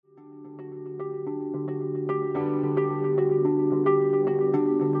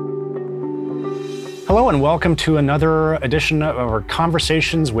Hello and welcome to another edition of our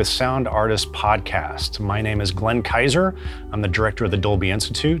Conversations with Sound Artists podcast. My name is Glenn Kaiser. I'm the director of the Dolby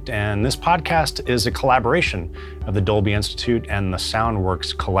Institute, and this podcast is a collaboration of the Dolby Institute and the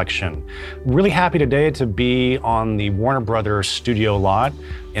Soundworks Collection. Really happy today to be on the Warner Brothers studio lot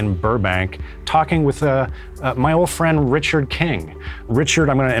in Burbank, talking with my old friend Richard King. Richard,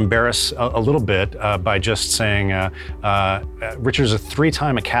 I'm going to embarrass a little bit by just saying Richard's a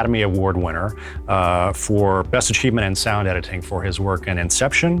 3-time Academy Award winner for Best Achievement in Sound Editing for his work in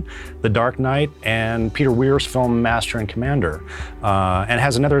Inception, The Dark Knight, and Peter Weir's film Master and Commander, and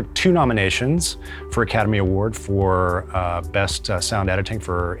has another 2 nominations for Academy Award for Best Sound Editing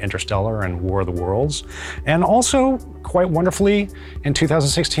for Interstellar and War of the Worlds, and also, quite wonderfully, in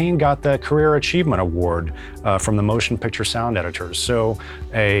 2016 got the Career Achievement Award from the Motion Picture Sound Editors. So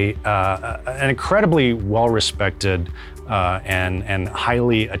an incredibly well-respected and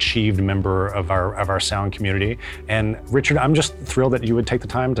highly achieved member of our sound community. And Richard, I'm just thrilled that you would take the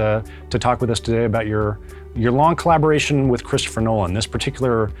time to talk with us today about your long collaboration with Christopher Nolan. This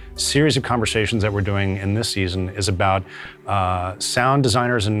particular series of conversations that we're doing in this season is about sound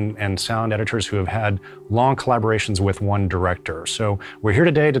designers and sound editors who have had long collaborations with one director. So we're here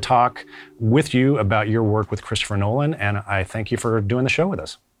today to talk with you about your work with Christopher Nolan, and I thank you for doing the show with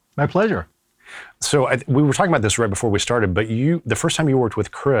us. My pleasure. So we were talking about this right before we started, but the first time you worked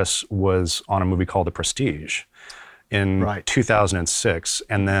with Chris was on a movie called The Prestige in 2006,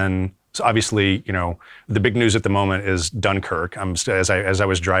 and then so obviously, you know, the big news at the moment is Dunkirk. As I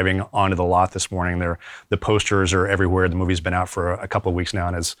was driving onto the lot this morning, the posters are everywhere. The movie's been out for a couple of weeks now,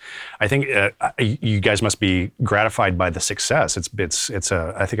 and I think you guys must be gratified by the success. It's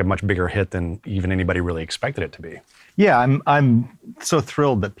I think a much bigger hit than even anybody really expected it to be. Yeah, I'm so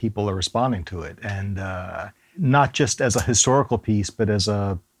thrilled that people are responding to it, and not just as a historical piece, but as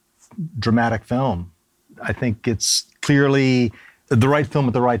a dramatic film. I think it's clearly the right film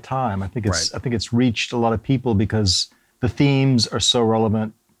at the right time. I think it's reached a lot of people because the themes are so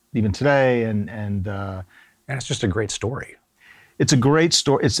relevant even today, and it's just a great story. It's a great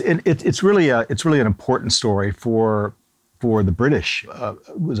story. It's really an important story for the British.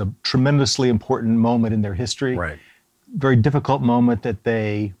 It was a tremendously important moment in their history. Right. Very difficult moment that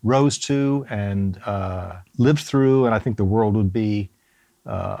they rose to and lived through, and I think the world would be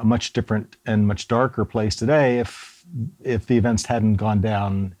a much different and much darker place today if the events hadn't gone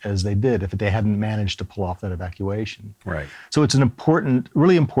down as they did, if they hadn't managed to pull off that evacuation. Right. So it's an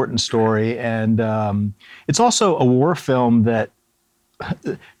really important story, and it's also a war film that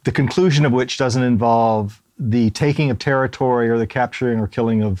the conclusion of which doesn't involve the taking of territory or the capturing or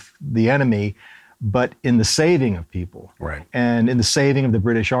killing of the enemy, but in the saving of people. Right. And in the saving of the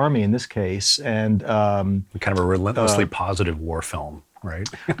British Army in this case. And kind of a relentlessly positive war film, right?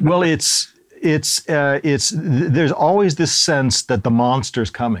 Well, there's always this sense that the monster's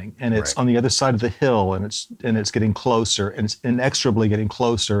coming, and it's on the other side of the hill, and it's getting closer, and it's inexorably getting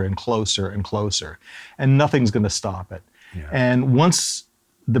closer and closer and closer, and nothing's going to stop it. Yeah. And once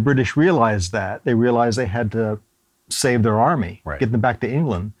the British realized that, they realized they had to save their army, get them back to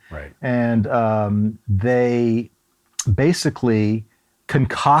England, and they basically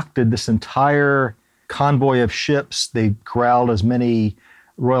concocted this entire convoy of ships. They corralled as many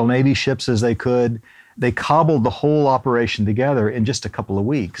Royal Navy ships as they could. They cobbled the whole operation together in just a couple of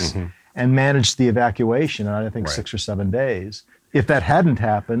weeks and managed the evacuation in, I think, 6 or 7 days. If that hadn't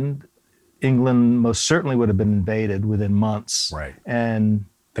happened, England most certainly would have been invaded within months. Right. And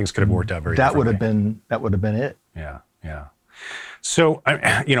things could have worked out very that differently. That would have been it. Yeah. So,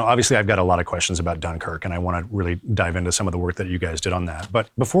 obviously I've got a lot of questions about Dunkirk, and I want to really dive into some of the work that you guys did on that. But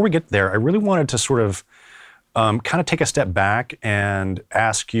before we get there, I really wanted to sort of kind of take a step back and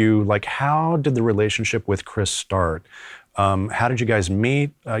ask you, like, how did the relationship with Chris start? How did you guys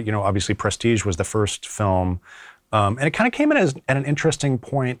meet? Obviously Prestige was the first film, and it kind of came in at an interesting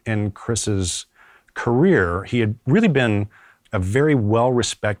point in Chris's career. He had really been a very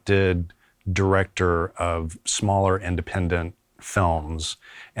well-respected director of smaller independent films,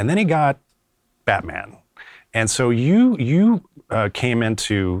 and then he got Batman. And so you came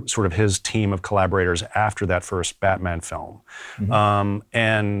into sort of his team of collaborators after that first Batman film. So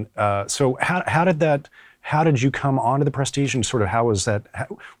how did you come onto the Prestige, and sort of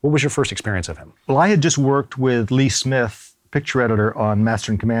what was your first experience of him? Well, I had just worked with Lee Smith, picture editor, on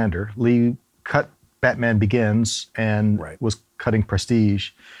Master and Commander. Lee cut Batman Begins and was cutting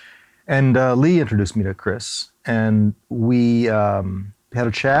Prestige. And Lee introduced me to Chris, and we had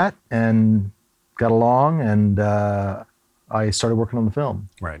a chat and got along, and I started working on the film.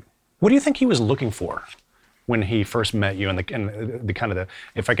 Right. What do you think he was looking for when he first met you, and the kind of the,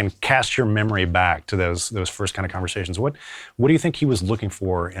 if I can cast your memory back to those first kind of conversations, what do you think he was looking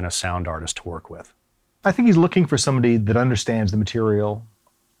for in a sound artist to work with? I think he's looking for somebody that understands the material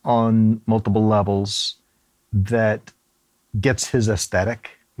on multiple levels, that gets his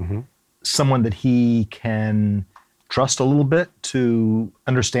aesthetic, someone that he can trust a little bit to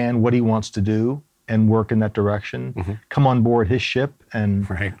understand what he wants to do and work in that direction, come on board his ship and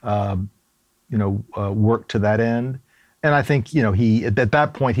work to that end. And I think, he, at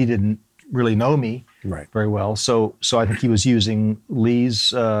that point, he didn't really know me very well. So I think he was using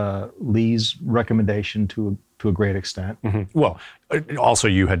Lee's recommendation to a great extent. Well, also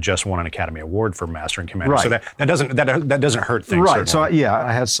you had just won an Academy Award for Master and Commander, so that doesn't hurt things. Right. Certainly. So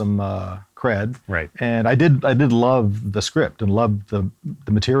I had some cred. Right. And I did love the script and loved the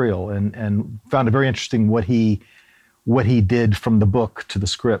material and found it very interesting what he did from the book to the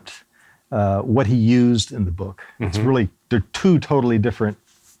script, what he used in the book. It's really, they're two totally different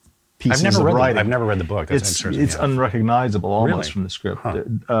pieces of writing. I've never read the book. It's unrecognizable almost from the script.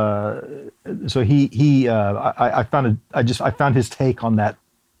 So I found his take on that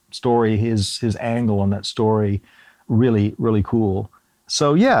story, his angle on that story, really, really cool.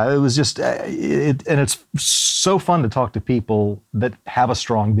 So it was just and it's so fun to talk to people that have a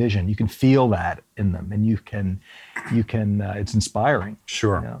strong vision. You can feel that in them, and you can it's inspiring.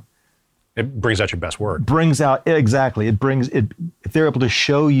 Sure. It brings out your best work. Exactly. If they're able to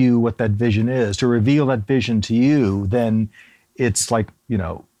show you what that vision is, to reveal that vision to you, then it's like,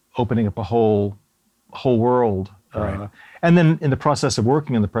 opening up a whole world. Right. And then in the process of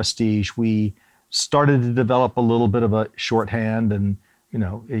working on The Prestige, we started to develop a little bit of a shorthand, and,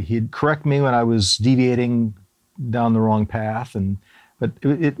 he'd correct me when I was deviating down the wrong path. But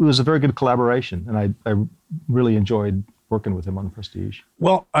it was a very good collaboration, and I really enjoyed working with him on Prestige.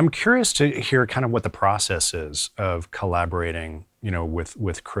 Well, I'm curious to hear kind of what the process is of collaborating,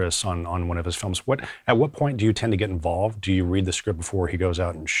 with Chris on one of his films. At what point do you tend to get involved? Do you read the script before he goes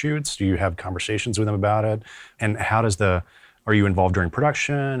out and shoots? Do you have conversations with him about it? And are you involved during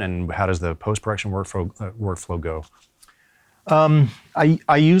production? And how does the post-production workflow go?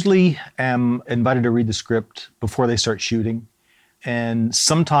 I usually am invited to read the script before they start shooting. And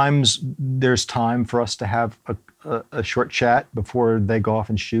sometimes there's time for us to have a short chat before they go off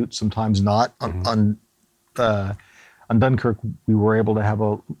and shoot, sometimes not. On Dunkirk, we were able to have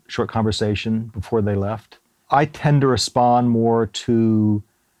a short conversation before they left. I tend to respond more to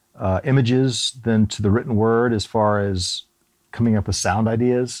images than to the written word as far as coming up with sound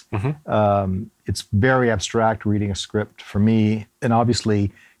ideas. It's very abstract reading a script for me, and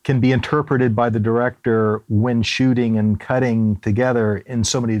obviously can be interpreted by the director when shooting and cutting together in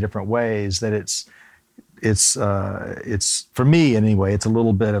so many different ways that it's for me anyway, it's a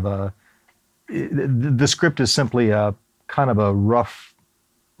little bit of the script is simply a kind of a rough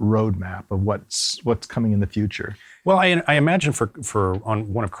roadmap of what's coming in the future. Well, I imagine for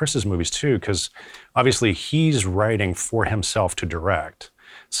on one of Chris's movies too, because obviously he's writing for himself to direct,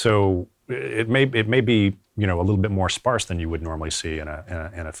 so it may be a little bit more sparse than you would normally see in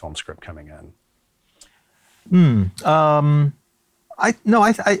a film script coming in. I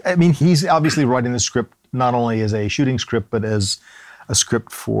mean, he's obviously writing the script not only as a shooting script, but as a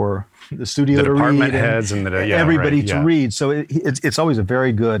script for the studio to read, department heads and everybody to read. So it's always a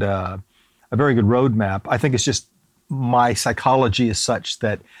very good roadmap. I think it's just my psychology is such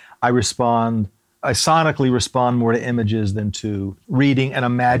that I sonically respond more to images than to reading and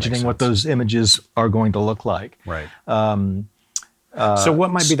imagining what those images are going to look like. Right. So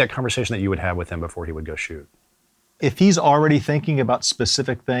what might be that conversation that you would have with him before he would go shoot? If he's already thinking about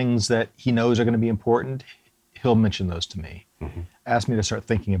specific things that he knows are going to be important, he'll mention those to me. Ask me to start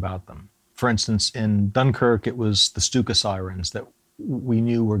thinking about them. For instance, in Dunkirk, it was the Stuka sirens that we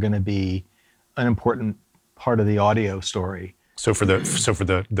knew were going to be an important part of the audio story. So for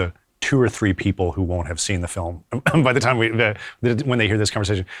the 2 or 3 people who won't have seen the film by the time when they hear this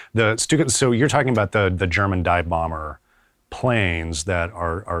conversation, the Stuka. So you're talking about the German dive bomber planes that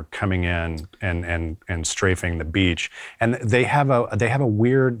are coming in and strafing the beach, and they have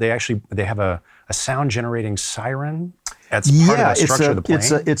a sound generating siren. That's part of the structure of the plane.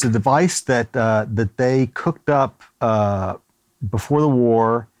 It's a device that they cooked up before the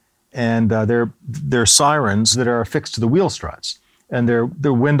war, and they're sirens that are affixed to the wheel struts, and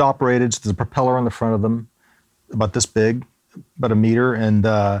they're wind operated. So there's a propeller on the front of them, about this big, about a meter, and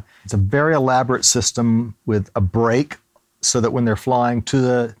it's a very elaborate system with a brake, so that when they're flying to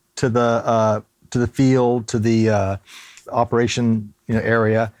the field, to the operation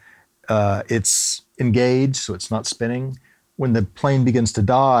area, it's engaged, so it's not spinning. When the plane begins to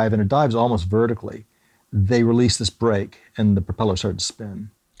dive, and it dives almost vertically, they release this brake and the propeller started to spin.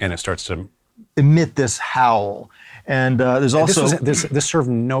 And it starts to emit this howl. And there's also... This served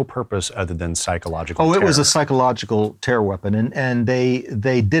no purpose other than psychological terror. It was a psychological terror weapon. And they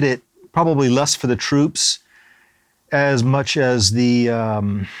did it probably less for the troops as much as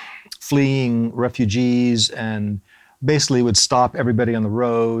the fleeing refugees, and basically would stop everybody on the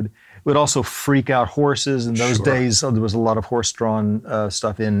road. It would also freak out horses. In those days, there was a lot of horse-drawn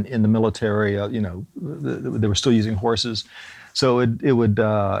stuff in the military. They were still using horses. So it would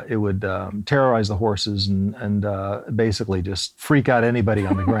terrorize the horses and basically just freak out anybody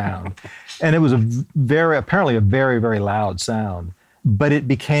on the ground. And it was apparently a very, very loud sound. But it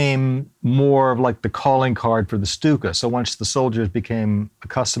became more of like the calling card for the Stuka. So once the soldiers became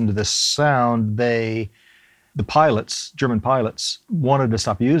accustomed to this sound, the German pilots, wanted to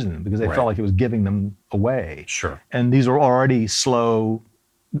stop using them because they felt like it was giving them away. Sure. And these were already slow,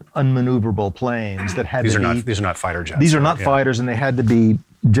 unmaneuverable planes that had These are not fighter jets. These are not fighters, and they had to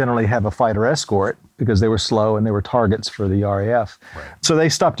generally have a fighter escort because they were slow and they were targets for the RAF. Right. So they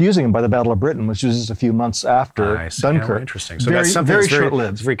stopped using them by the Battle of Britain, which was just a few months after Dunkirk. Yeah, interesting. So that's something very that's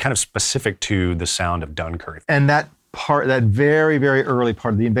short-lived. It's very kind of specific to the sound of Dunkirk. And that very, very early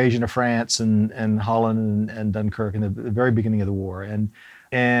part of the invasion of France and Holland and Dunkirk in the very beginning of the war.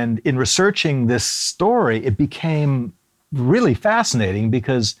 And in researching this story, it became really fascinating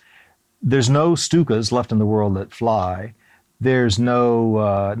because there's no Stukas left in the world that fly. There's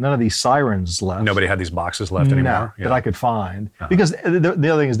none of these sirens left. Nobody had these boxes left anymore? That I could find. Because the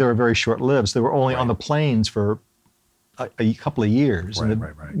other thing is they were very short-lived. So they were only on the planes for a couple of years,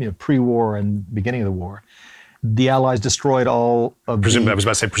 pre-war and beginning of the war. The Allies destroyed all of I was about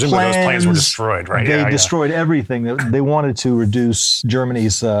to say, presumably those planes were destroyed, right? They destroyed everything. They wanted to reduce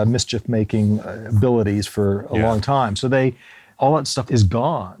Germany's mischief-making abilities for a long time. So all that stuff is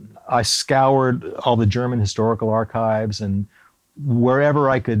gone. I scoured all the German historical archives and wherever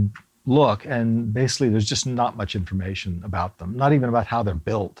I could look, and basically there's just not much information about them, not even about how they're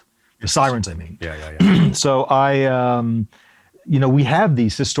built. The sirens, I mean. Yeah. So we have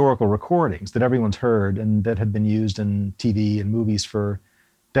these historical recordings that everyone's heard and that have been used in TV and movies for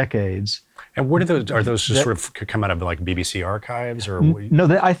decades. And where are those just sort of come out of like BBC archives or?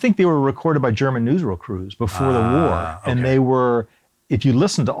 No, I think they were recorded by German newsreel crews before the war. Okay. And they were, if you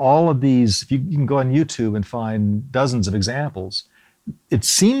listen to all of these, you can go on YouTube and find dozens of examples. It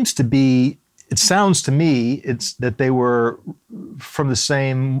sounds to me, it's that they were from the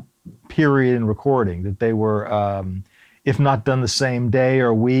same period in recording, that they were, if not done the same day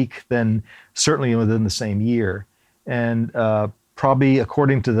or week, then certainly within the same year. And probably,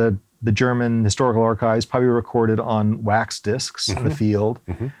 according to the German historical archives, probably recorded on wax discs in the field.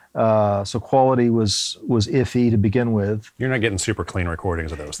 Mm-hmm. So quality was iffy to begin with. You're not getting super clean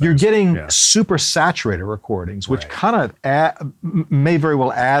recordings of those things. You're getting super saturated recordings, which kind of may very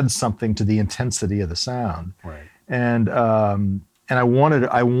well add something to the intensity of the sound. Right. And I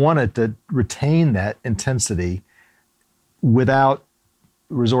wanted to retain that intensity without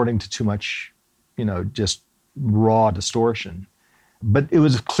resorting to too much, just raw distortion. But it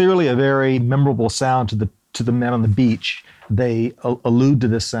was clearly a very memorable sound to the men on the beach. They allude to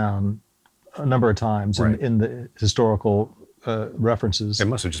this sound a number of times in the historical references. It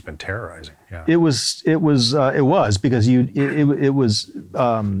must have just been terrorizing. Yeah. It was because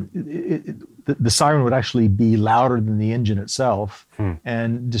the siren would actually be louder than the engine itself,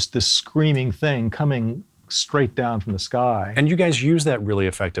 and just this screaming thing coming straight down from the sky. And you guys use that really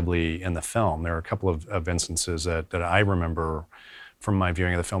effectively in the film. There are a couple of instances that I remember from my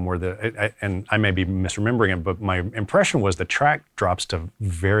viewing of the film where and I may be misremembering it, but my impression was the track drops to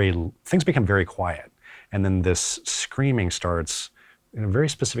things become very quiet. And then this screaming starts in a very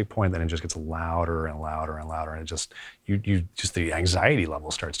specific point, then it just gets louder and louder and louder. And it just, the anxiety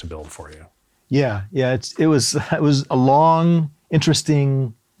level starts to build for you. Yeah. It was a long,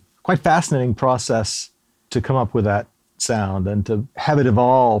 interesting, quite fascinating process to come up with that sound and to have it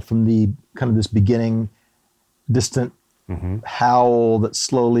evolve from the kind of this beginning distant howl that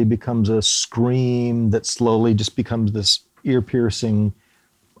slowly becomes a scream that slowly just becomes this ear-piercing,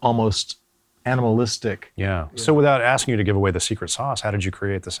 almost animalistic. Yeah. So without asking you to give away the secret sauce, how did you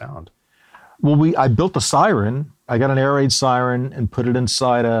create the sound? Well, I built a siren. I got an air raid siren and put it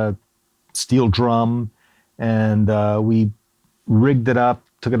inside a steel drum, and we rigged it up,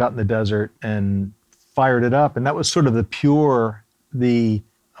 took it out in the desert, and fired it up. And that was sort of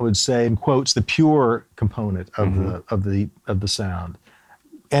I would say, in quotes, the pure component of the sound.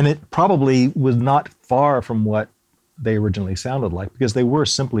 And it probably was not far from what they originally sounded like, because they were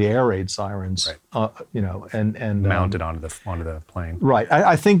simply air raid sirens, right. and mounted onto the plane. Right.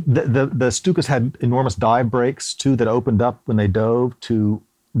 I think the Stukas had enormous dive brakes too that opened up when they dove to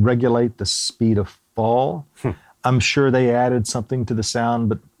regulate the speed of fall. I'm sure they added something to the sound,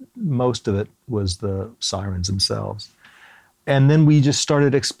 but most of it was the sirens themselves. And then we just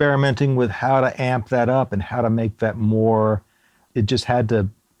started experimenting with how to amp that up and how to make that more. It just had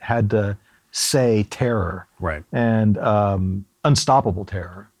to say terror, right, and unstoppable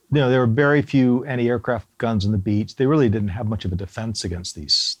terror. There were very few anti-aircraft guns on the beach. They really didn't have much of a defense against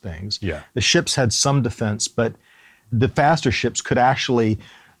these things. Yeah. The ships had some defense, but the faster ships could actually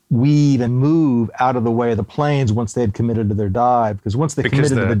weave and move out of the way of the planes once they had committed to their dive. Because once they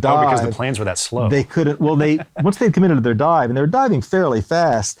committed to the dive, because the planes were that slow, they couldn't. Well, once they had committed to their dive, and they were diving fairly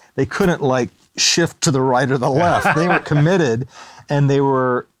fast, they couldn't shift to the right or the left. They were committed, and they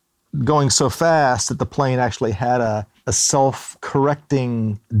were going so fast that the plane actually had a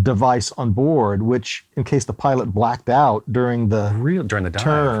self-correcting device on board, which, in case the pilot blacked out during the dive,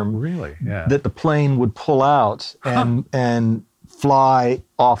 term, really, yeah, that the plane would pull out and fly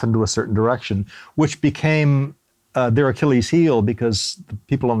off into a certain direction, which became their Achilles heel, because the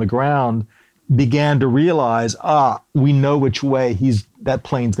people on the ground began to realize, we know which way that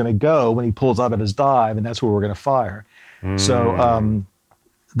plane's going to go when he pulls out of his dive, and that's where we're going to fire. So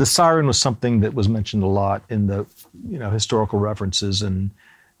the siren was something that was mentioned a lot in the historical references, and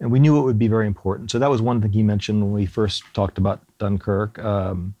we knew it would be very important. So that was one thing he mentioned when we first talked about Dunkirk.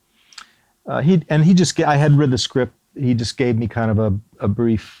 I had read the script. He just gave me kind of a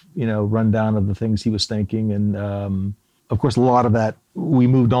brief, rundown of the things he was thinking, and of course, a lot of that we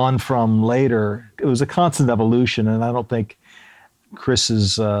moved on from later. It was a constant evolution, and I don't think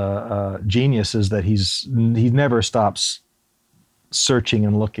Chris's genius is that he never stops searching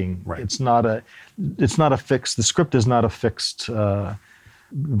and looking. Right. It's not a fixed. The script is not a fixed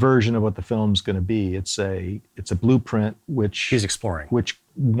version of what the film's going to be. It's a blueprint which he's exploring, which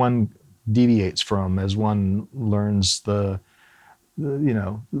one deviates from as one learns the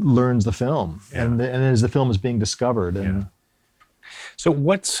film, yeah. and as the film is being discovered. And yeah. So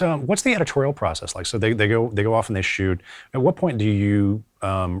what's the editorial process like? So they go off and they shoot. At what point do you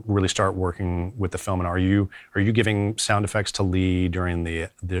really start working with the film? And are you giving sound effects to Lee during the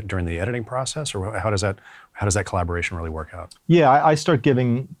editing process, or how does that collaboration really work out? Yeah, I start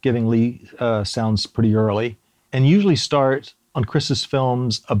giving Lee sounds pretty early, and usually start on Chris's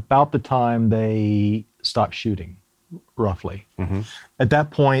films about the time they stop shooting, roughly. Mm-hmm. At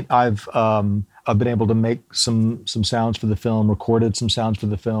that point, I've been able to make some sounds for the film, recorded some sounds for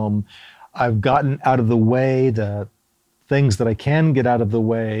the film. I've gotten out of the way the things that I can get out of the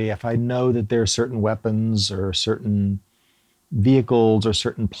way. If I know that there are certain weapons or certain vehicles or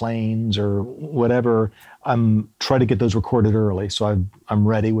certain planes or whatever, I'm trying to get those recorded early. So I'm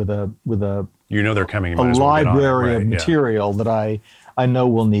ready with a they're coming. A library of material that I know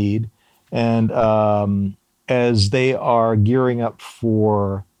we'll need. And as they are gearing up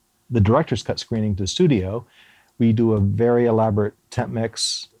for the director's cut screening to the studio, we do a very elaborate temp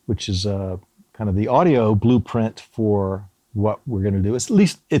mix, which is kind of the audio blueprint for what we're going to do.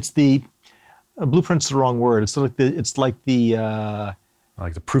 Blueprint's the wrong word. It's like the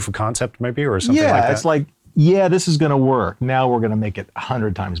proof of concept, maybe, or something like that. Yeah, it's like, this is going to work. Now we're going to make it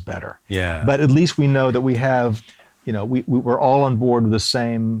 100 times better. Yeah. But at least we know that we have, we're all on board with the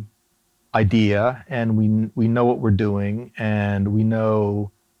same idea, and we know what we're doing, and we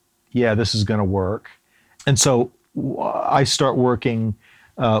know, this is going to work. And so I start working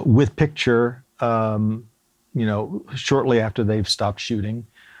with picture, shortly after they've stopped shooting.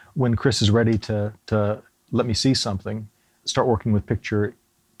 When Chris is ready to let me see something, start working with picture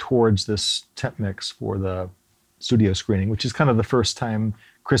towards this temp mix for the studio screening, which is kind of the first time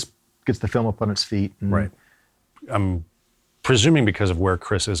Chris gets the film up on its feet. Right. I'm presuming because of where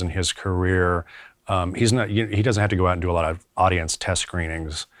Chris is in his career, he doesn't have to go out and do a lot of audience test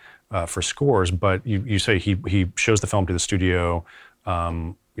screenings for scores, but you say he shows the film to the studio,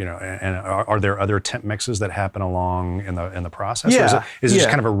 and are there other temp mixes that happen along in the process? Yeah. Or is it just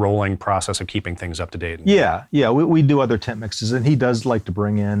kind of a rolling process of keeping things up to date? Yeah. We do other temp mixes, and he does like to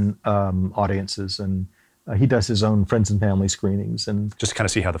bring in audiences, and he does his own friends and family screenings, and just to kind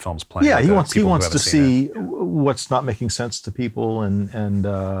of see how the film's playing. Yeah, he wants to see what's not making sense to people, and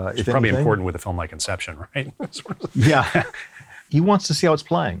it's probably important with a film like Inception, right? Yeah. He wants to see how it's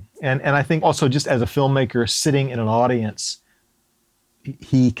playing. And I think also, just as a filmmaker sitting in an audience,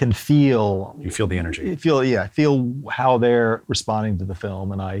 he can feel... You feel the energy. Feel how they're responding to the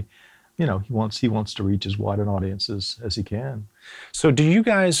film. And he wants to reach as wide an audience as he can. So do you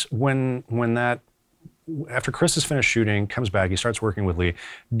guys, when that after Chris is finished shooting, comes back, he starts working with Lee.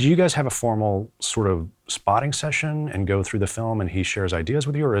 Do you guys have a formal sort of spotting session and go through the film and he shares ideas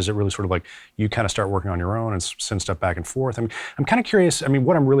with you? Or is it really sort of like you kind of start working on your own and send stuff back and forth? I mean, I'm kind of curious. I mean,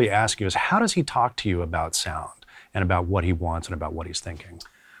 what I'm really asking you is how does he talk to you about sound and about what he wants and about what he's thinking?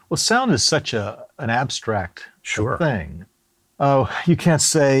 Well, sound is such an abstract Sure. thing. Oh, you can't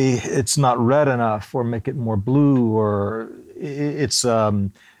say it's not red enough or make it more blue, or it's,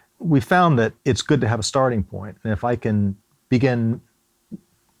 we found that it's good to have a starting point. And if I can begin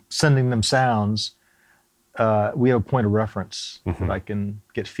sending them sounds, we have a point of reference that I can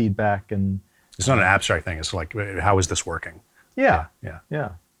get feedback. And it's not an abstract thing. It's like, how is this working? Yeah.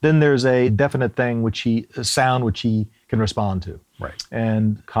 Then there's a definite thing, a sound which he can respond to. Right.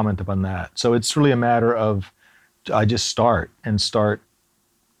 And comment upon that. So it's really a matter of, I just start on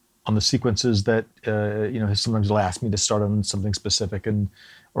the sequences that, sometimes he'll ask me to start on something specific,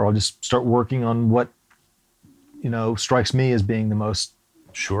 or I'll just start working on what, strikes me as being the most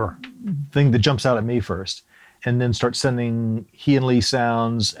thing that jumps out at me first, and then start sending he and Lee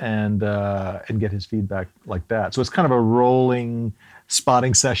sounds and get his feedback like that. So it's kind of a rolling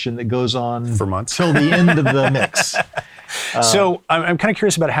spotting session that goes on for months till the end of the mix. So I'm kind of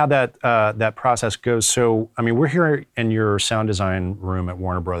curious about how that process goes. So, I mean, we're here in your sound design room at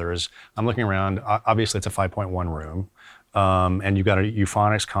Warner Brothers. I'm looking around. Obviously, it's a 5.1 room, and you've got a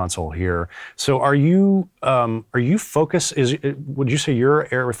Euphonics console here. So, are you focused? Would you say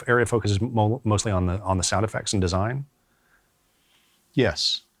your area of focus is mostly on the sound effects and design?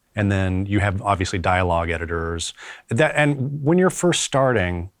 Yes. And then you have obviously dialogue editors. And when you're first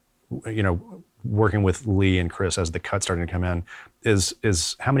starting, working with Lee and Chris as the cut's starting to come in, is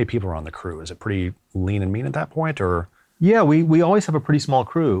how many people are on the crew? Is it pretty lean and mean at that point, or? Yeah, we always have a pretty small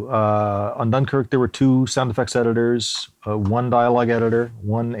crew. On Dunkirk, there were 2 sound effects editors, 1 dialogue editor,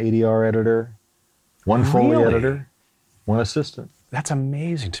 1 ADR editor, 1 Foley editor, 1 assistant. That's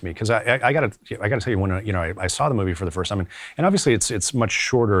amazing to me, because I gotta tell you, when I saw the movie for the first time, and obviously it's much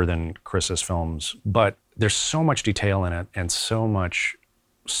shorter than Chris's films, but there's so much detail in it and so much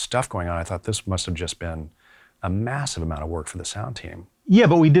stuff going on. I thought this must have just been a massive amount of work for the sound team. Yeah,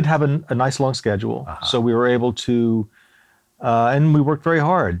 but we did have a nice long schedule, so we were able to, and we worked very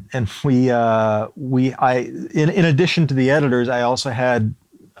hard. And in addition to the editors, I also had,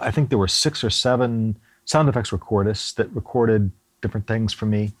 I think there were 6 or 7 sound effects recordists that recorded different things for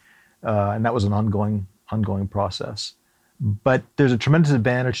me, and that was an ongoing process. But there's a tremendous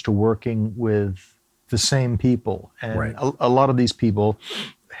advantage to working with the same people, and right. a lot of these people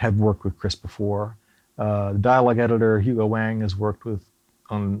have worked with Chris before. The dialogue editor, Hugo Wang, has worked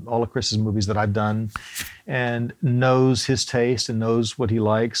on all of Chris's movies that I've done, and knows his taste and knows what he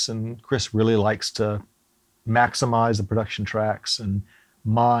likes. And Chris really likes to maximize the production tracks and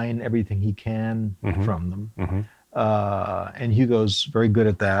mine everything he can from them. Mm-hmm. And Hugo's very good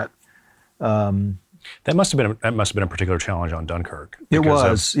at that. That must have been a particular challenge on Dunkirk. It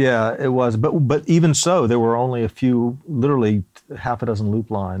was. But even so, there were only a few, literally half a dozen loop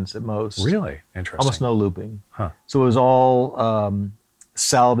lines at most. Really? Interesting. Almost no looping. Huh. So it was all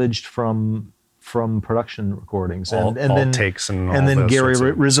salvaged from production recordings. All then takes and all. And then those Gary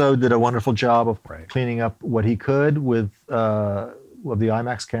sorts of... Rizzo did a wonderful job of right. cleaning up what he could with the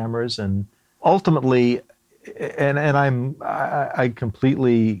IMAX cameras, and ultimately. And I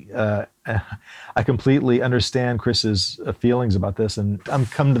completely understand Chris's feelings about this, and I'm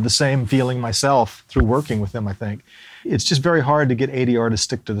come to the same feeling myself through working with him. I think it's just very hard to get ADR to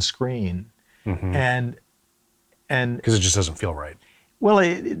stick to the screen, and because it just doesn't feel right. Well,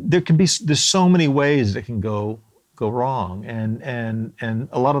 there's so many ways it can go wrong, and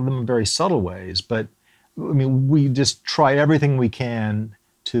a lot of them are very subtle ways. But I mean, we just try everything we can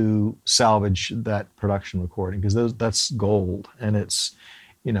to salvage that production recording, because that's gold, and it's,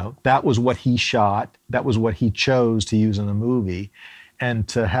 that was what he shot, that was what he chose to use in the movie, and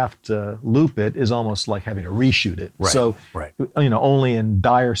to have to loop it is almost like having to reshoot it. Right. So, right. Only in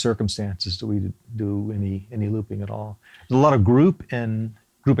dire circumstances do we do any looping at all. There's a lot of group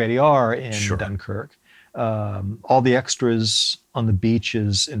ADR in sure. Dunkirk. All the extras on the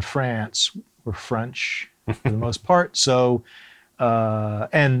beaches in France were French for the most part. So.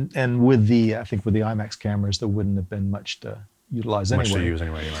 And with the IMAX cameras, there wouldn't have been much to utilize anyway. Much to use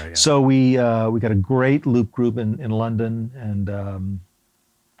anyway, right? Yeah. So we got a great loop group in London, and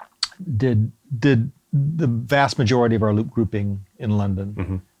did the vast majority of our loop grouping in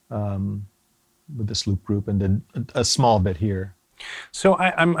London with this loop group, and did a small bit here. So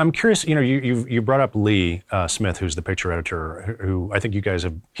I'm curious. You brought up Lee Smith, who's the picture editor, who I think you guys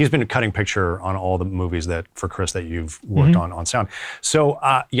have. He's been cutting picture on all the movies for Chris that you've worked on sound. So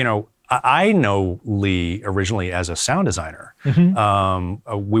I know Lee originally as a sound designer.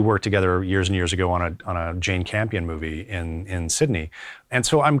 We worked together years and years ago on a Jane Campion movie in Sydney. And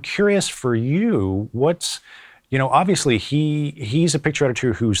so I'm curious for you, obviously he's a picture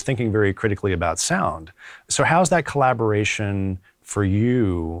editor who's thinking very critically about sound. So how's that collaboration for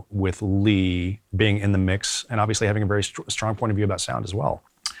you with Lee being in the mix and obviously having a very strong point of view about sound as well?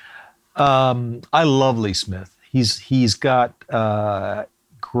 I love Lee Smith. He's got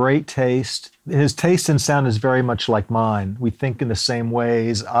great taste. His taste in sound is very much like mine. We think in the same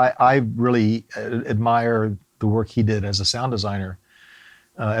ways. I really admire the work he did as a sound designer,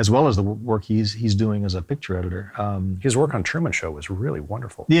 as well as the work he's doing as a picture editor. His work on Truman Show was really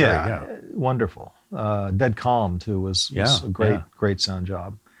wonderful. Wonderful. Dead Calm too was a great sound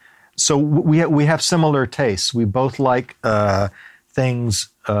job. So we have similar tastes. We both like things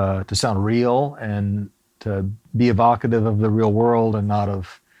to sound real and to be evocative of the real world and not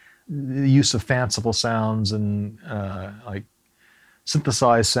of the use of fanciful sounds and like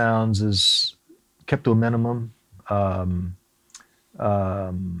synthesized sounds is kept to a minimum.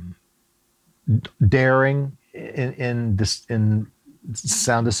 Daring in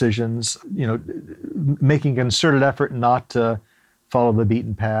sound decisions, making a concerted effort not to follow the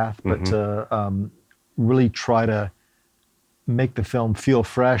beaten path, but to really try to make the film feel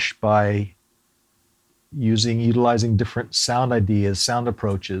fresh by utilizing different sound ideas, sound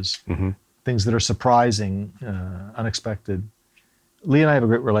approaches, things that are surprising, unexpected. Lee and I have a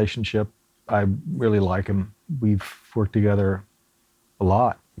great relationship. I really like him. We've worked together a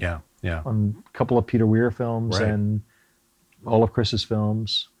lot. Yeah. On a couple of Peter Weir films and all of Chris's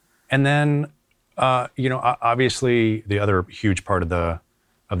films. And then, obviously the other huge part of the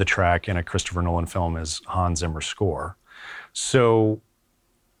track in a Christopher Nolan film is Hans Zimmer's score. So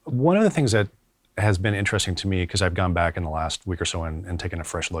one of the things that has been interesting to me, because I've gone back in the last week or so and taken a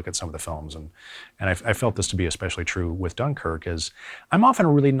fresh look at some of the films, and I felt this to be especially true with Dunkirk, is I'm often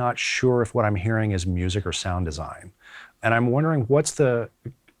really not sure if what I'm hearing is music or sound design. And I'm wondering tell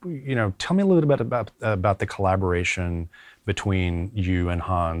me a little bit about the collaboration between you and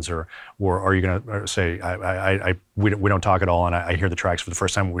Hans, or are you going to say we don't talk at all, and I hear the tracks for the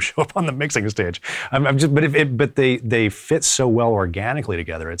first time when we show up on the mixing stage? But they fit so well organically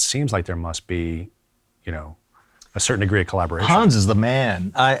together. It seems like there must be, a certain degree of collaboration. Hans is the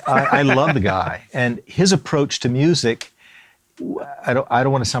man. I love the guy, and his approach to music. I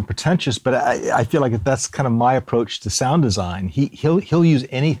don't want to sound pretentious, but I feel like that's kind of my approach to sound design. He'll use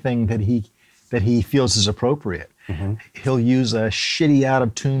anything that he feels is appropriate. He'll use a shitty out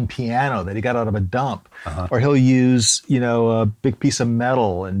of tune piano that he got out of a dump, or he'll use a big piece of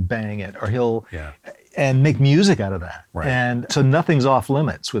metal and bang it, or and make music out of that. Right. And so nothing's off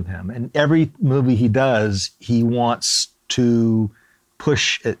limits with him. And every movie he does, he wants to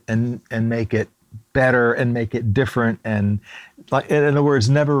push it and make it better and make it different, and like, in other words,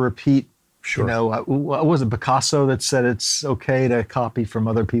 never repeat. Sure. Was it Picasso that said it's okay to copy from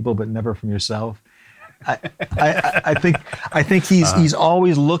other people but never from yourself? I think he's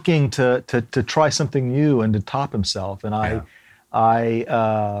always looking to try something new and to top himself, and I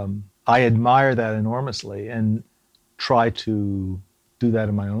admire that enormously and try to do that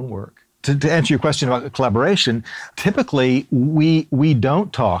in my own work. To answer your question about collaboration, typically we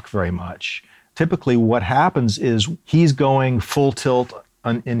don't talk very much. Typically what happens is he's going full tilt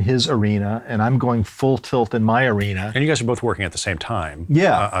in his arena, and I'm going full tilt in my arena. And you guys are both working at the same time,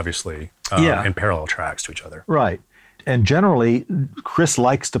 obviously, in parallel tracks to each other. Right. And generally, Chris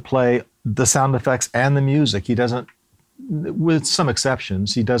likes to play the sound effects and the music. He doesn't, with some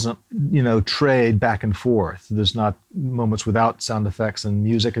exceptions, he doesn't, trade back and forth. There's not moments without sound effects and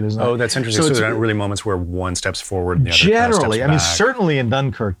music. It is not. Oh, that's interesting. So there aren't really moments where one steps forward and the other steps back. Generally, certainly in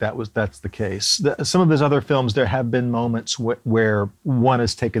Dunkirk, that's the case. Some of his other films, there have been moments where one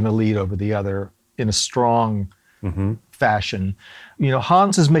has taken the lead over the other in a strong fashion.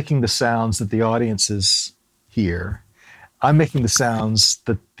 Hans is making the sounds that the audiences hear. I'm making the sounds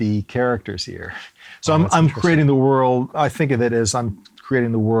that the characters hear. So I'm creating the world. I think of it as I'm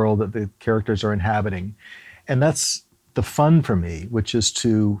creating the world that the characters are inhabiting. And that's the fun for me, which is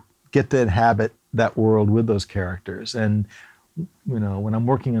to get to inhabit that world with those characters. And, when I'm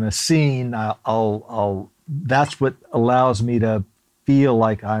working in a scene, that's what allows me to feel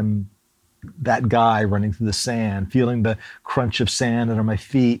like I'm that guy running through the sand, feeling the crunch of sand under my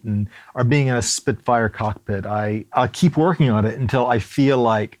feet, or being in a Spitfire cockpit. I'll keep working on it until I feel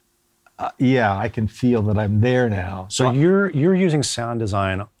like, I can feel that I'm there now. So you're using sound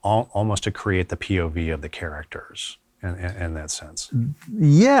design almost to create the POV of the characters in that sense.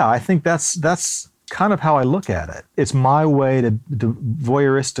 Yeah, I think that's kind of how I look at it. It's my way to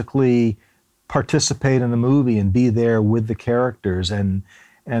voyeuristically participate in the movie and be there with the characters. And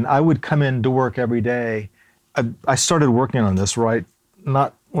I would come in to work every day. I started working on this, right?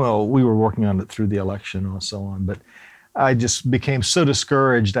 We were working on it through the election and so on, but I just became so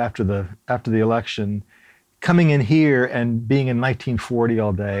discouraged after the election, coming in here and being in 1940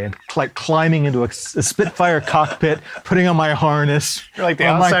 all day and like climbing into a Spitfire cockpit, putting on my harness. You're like the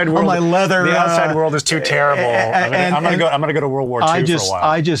outside world. On my leather. The outside world is too terrible. I'm gonna go to World War II for a while.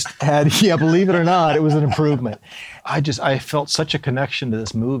 I just had, believe it or not, it was an improvement. I felt such a connection to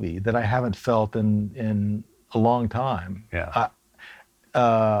this movie that I haven't felt in a long time. Yeah.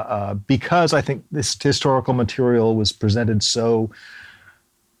 Because I think this historical material was presented so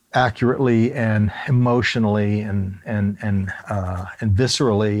accurately and emotionally and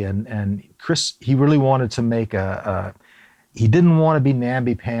viscerally, and Chris, he really wanted to make he didn't want to be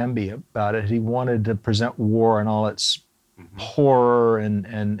namby-pamby about it. He wanted to present war and all its horror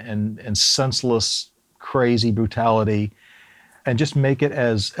and senseless, crazy brutality, and just make it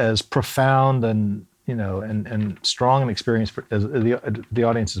as profound and and strong an experience for as the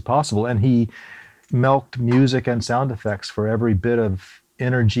audience as possible. And he milked music and sound effects for every bit of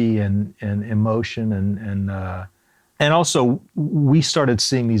energy and emotion and also we started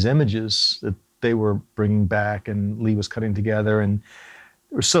seeing these images that they were bringing back and Lee was cutting together, and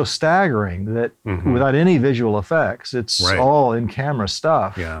it was so staggering that without any visual effects, it's all in camera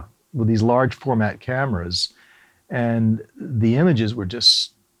stuff with these large format cameras, and the images were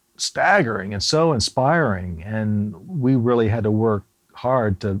just staggering and so inspiring, and we really had to work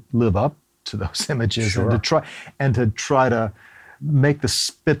hard to live up to those images and to try to make the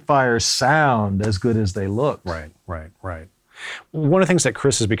Spitfire sound as good as they look. Right. One of the things that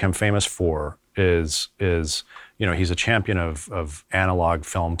Chris has become famous for is he's a champion of analog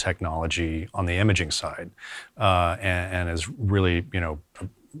film technology on the imaging side, and is really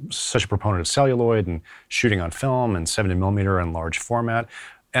such a proponent of celluloid and shooting on film and 70 millimeter and large format.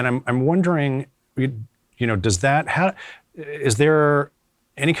 And I'm wondering, is there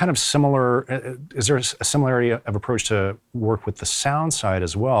any kind of is there a similarity of approach to work with the sound side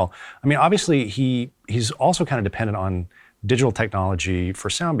as well? I mean, obviously he's also kind of dependent on digital technology for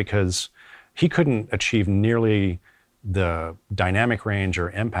sound because he couldn't achieve nearly the dynamic range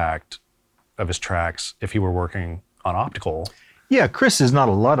or impact of his tracks if he were working on optical. Yeah, Chris is not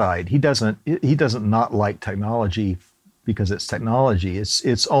a Luddite. He doesn't not like technology because it's technology.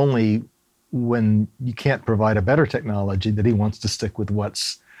 It's only when you can't provide a better technology that he wants to stick with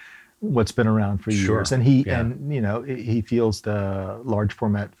what's been around for years. And he feels the large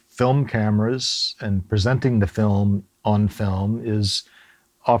format film cameras and presenting the film on film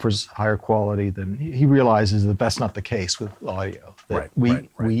offers higher quality than he realizes that that's not the case with audio. That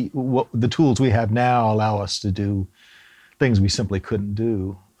the tools we have now allow us to do things we simply couldn't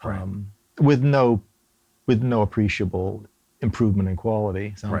do with no appreciable improvement in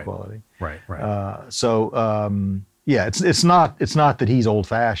quality, sound quality. Right. It's not that he's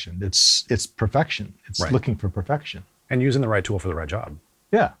old-fashioned. It's perfection. It's looking for perfection and using the right tool for the right job.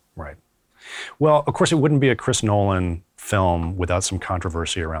 Yeah. Right. Well, of course, it wouldn't be a Chris Nolan film without some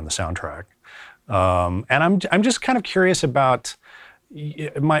controversy around the soundtrack. And I'm just kind of curious about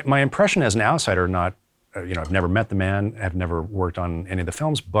my impression as an outsider. Not, I've never met the man, I've never worked on any of the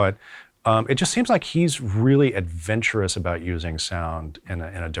films, but it just seems like he's really adventurous about using sound in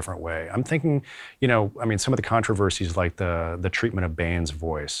a different way. I'm thinking, some of the controversies like the treatment of Bane's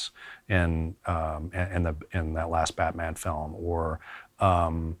voice in that last Batman film, or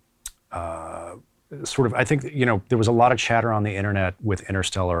I think there was a lot of chatter on the internet with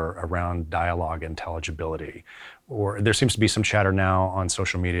Interstellar around dialogue intelligibility, or there seems to be some chatter now on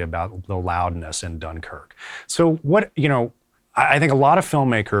social media about the loudness in Dunkirk. So I think a lot of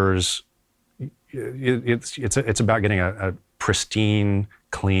filmmakers, it's about getting a pristine,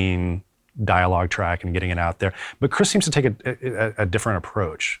 clean dialogue track and getting it out there. But Chris seems to take a different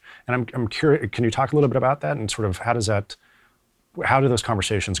approach. And I'm curious, can you talk a little bit about that and sort of how do those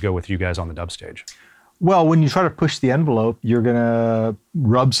conversations go with you guys on the dub stage? Well, when you try to push the envelope, you're going to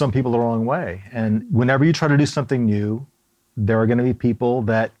rub some people the wrong way. And whenever you try to do something new, there are going to be people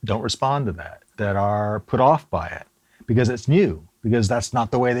that don't respond to that are put off by it because it's new, because that's not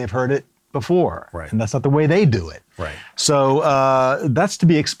the way they've heard it before. Right. And that's not the way they do it. Right. So that's to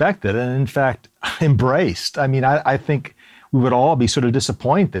be expected and, in fact, embraced. I mean, I think we would all be sort of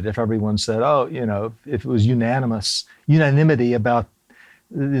disappointed if everyone said, if it was unanimity about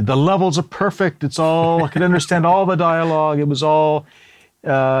the levels are perfect, it's all, I could understand all the dialogue, it was all,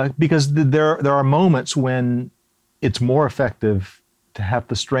 because there are moments when it's more effective to have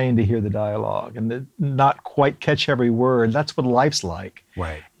to strain to hear the dialogue and to not quite catch every word. That's what life's like.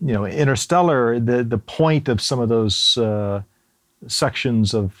 Right. You know, Interstellar, the point of some of those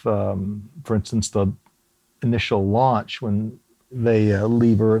sections of, for instance, the initial launch when they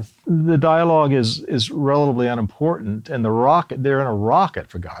leave Earth, the dialogue is relatively unimportant, and they're in a rocket,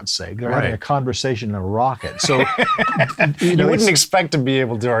 for God's sake. They're having a conversation in a rocket. So you wouldn't expect to be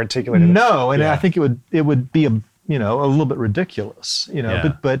able to articulate it. No, and I think it would be a little bit ridiculous,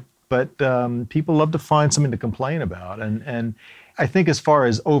 but people love to find something to complain about, and I think as far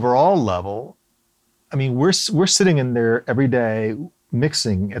as overall level, I mean, we're sitting in there every day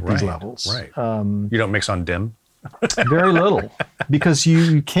mixing at these levels. Right. You don't mix on dim? Very little, because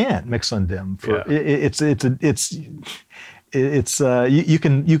you can't mix on dim. I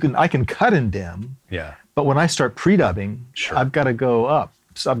can cut in dim. Yeah. But when I start pre-dubbing, I've got to go up.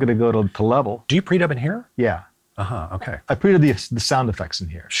 So I've got to go to level. Do you pre-dub in here? Yeah. Okay. I pre-dub the sound effects in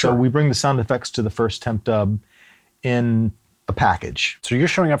here. Sure. So we bring the sound effects to the first temp dub in a package. So you're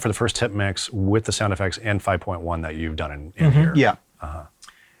showing up for the first tip mix with the sound effects and 5.1 that you've done in here. Yeah.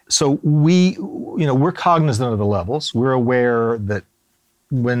 So we're cognizant of the levels. We're aware that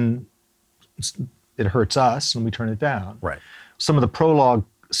when it hurts us and we turn it down. Right. Some of the prologue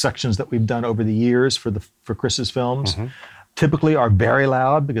sections that we've done over the years for Chris's films typically are very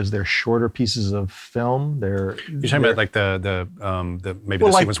loud because they're shorter pieces of film. You're talking about like the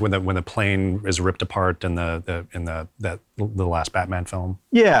sequence when the plane is ripped apart in the last Batman film.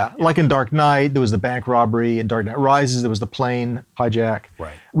 Yeah, like in Dark Knight, there was the bank robbery. In Dark Knight Rises, there was the plane hijack.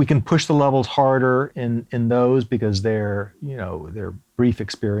 Right. We can push the levels harder in those because they're brief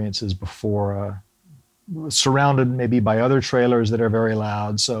experiences before. Surrounded maybe by other trailers that are very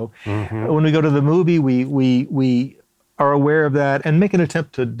loud. So when we go to the movie, we are aware of that and make an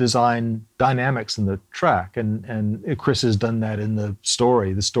attempt to design dynamics in the track. And Chris has done that in the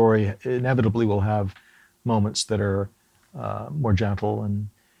story. The story inevitably will have moments that are more gentle.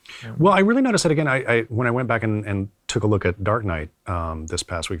 Well, I really noticed that again. I when I went back and took a look at Dark Knight this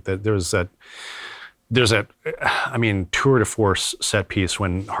past week, that there's that tour de force set piece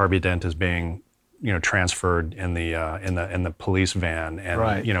when Harvey Dent is being transferred in the police van, and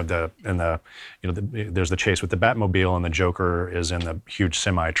there's the chase with the Batmobile, and the Joker is in the huge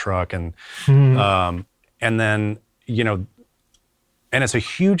semi truck, and then and it's a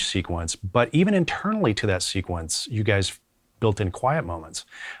huge sequence. But even internally to that sequence, you guys built in quiet moments.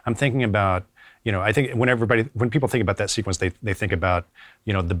 I'm thinking about I think when people think about that sequence, they think about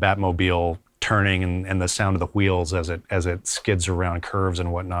the Batmobile turning and the sound of the wheels as it skids around curves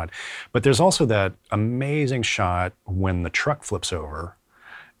and whatnot. But there's also that amazing shot when the truck flips over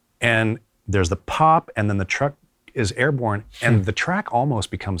and there's the pop and then the truck is airborne and the track almost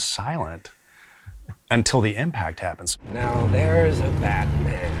becomes silent until the impact happens. Now there's a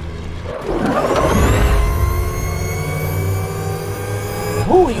Batman.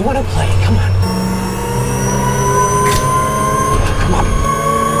 Ooh, you want to play? Come on. Come on.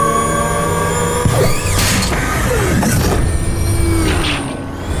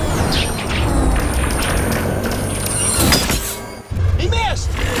 He missed!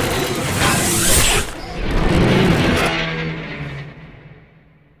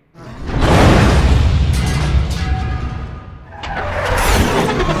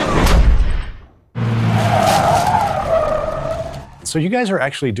 So you guys are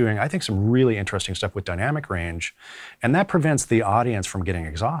actually doing, I think, some really interesting stuff with dynamic range, and that prevents the audience from getting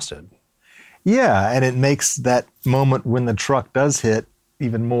exhausted. Yeah, and it makes that moment when the truck does hit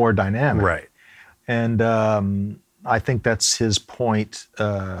even more dynamic. Right. And I think that's his point,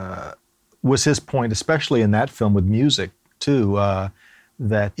 was his point, especially in that film with music too,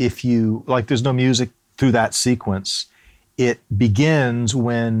 that if there's no music through that sequence, it begins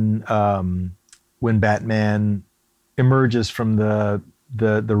when Batman emerges from the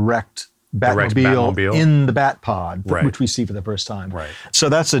wrecked Batmobile in the Batpod, which we see for the first time. Right. So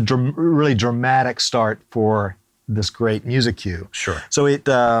that's a really dramatic start for this great music cue. Sure. So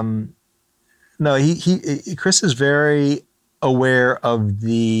Chris is very aware of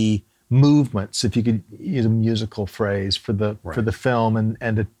the movements, if you could use a musical phrase for the film,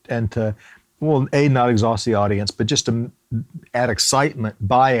 and to not exhaust the audience, but just to add excitement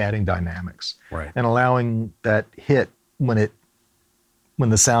by adding dynamics, and allowing that hit when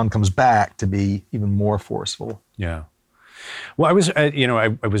the sound comes back to be even more forceful. Yeah. Well, I was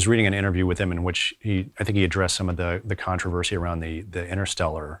I was reading an interview with him in which I think he addressed some of the controversy around the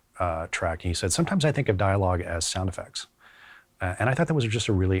Interstellar track. He said, sometimes I think of dialogue as sound effects. And I thought that was just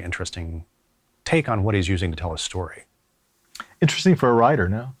a really interesting take on what he's using to tell a story. Interesting for a writer,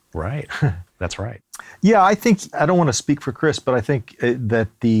 no? Right. That's right. Yeah, I think, I don't want to speak for Chris, but I think that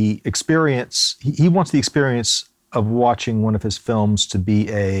the experience, he wants the experience of watching one of his films to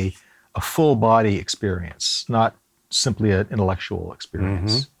be a full body experience, not simply an intellectual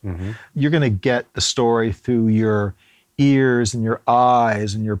experience. You're going to get the story through your ears and your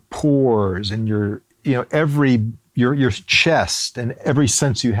eyes and your pores and your chest and every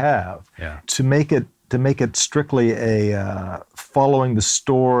sense you have. To make it strictly a following the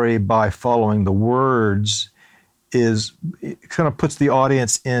story by following the words it kind of puts the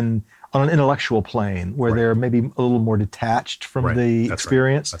audience on an intellectual plane where they're maybe a little more detached from the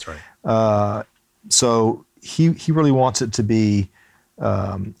experience. That's right. So he really wants it to be,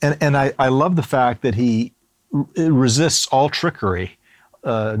 and I love the fact that he resists all trickery.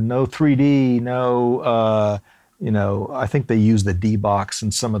 No 3D, no. I think they use the D-box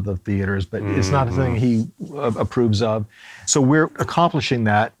in some of the theaters, but it's not a thing he approves of. So we're accomplishing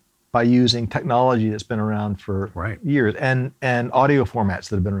that by using technology that's been around for years and audio formats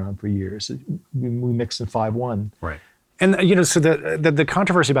that have been around for years. We mix in 5.1. Right. And so the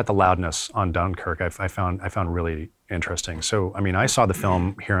controversy about the loudness on Dunkirk, I found really interesting. So I mean, I saw the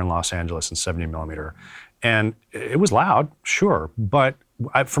film here in Los Angeles in 70 millimeter, and it was loud, sure, but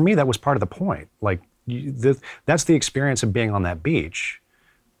for me that was part of the point. Like that's the experience of being on that beach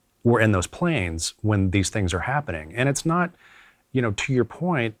or in those planes when these things are happening, and it's not, to your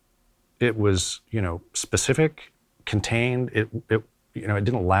point, it was specific, contained. It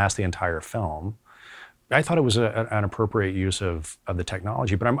didn't last the entire film. I thought it was an appropriate use of the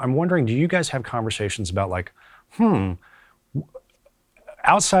technology, but I'm wondering, do you guys have conversations about like,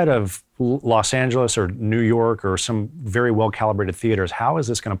 outside of Los Angeles or New York or some very well calibrated theaters, how is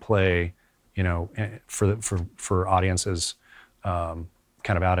this going to play, for audiences, kind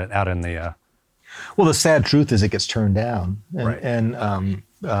of out in the. Well, the sad truth is it gets turned down, and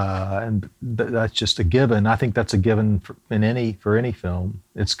that's just a given. I think that's a given for any film.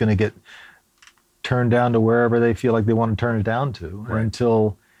 It's going to get turned down to wherever they feel like they want to turn it down to,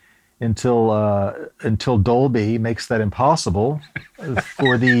 until Dolby makes that impossible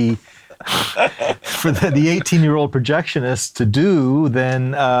for the 18-year-old projectionist to do.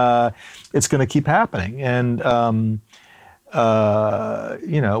 Then it's going to keep happening, and why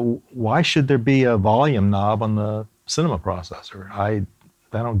should there be a volume knob on the cinema processor? I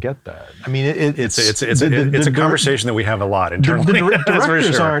don't get that. I mean, it's a conversation that we have a lot internally. The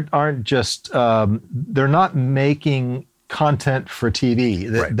directors aren't just they're not making content for TV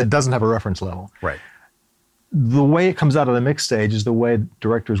that doesn't have a reference level. Right. The way it comes out of the mix stage is the way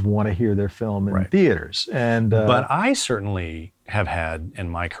directors want to hear their film in theaters. And but I certainly have had in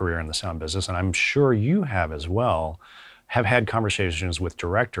my career in the sound business, and I'm sure you have as well, have had conversations with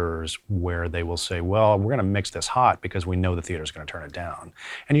directors where they will say, well, we're going to mix this hot because we know the theater's going to turn it down.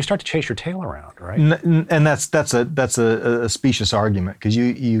 And you start to chase your tail around, right? And that's a specious argument, because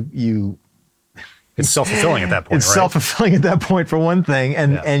you it's self-fulfilling at that point, It's self-fulfilling at that point, for one thing,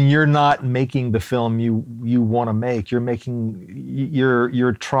 and you're not making the film you want to make. You're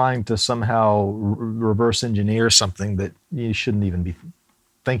trying to somehow reverse engineer something that you shouldn't even be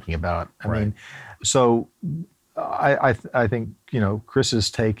thinking about. I mean, so I think Chris's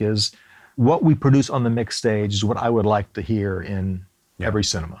take is what we produce on the mix stage is what I would like to hear in every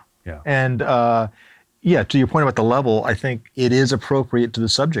cinema. Yeah. And to your point about the level, I think it is appropriate to the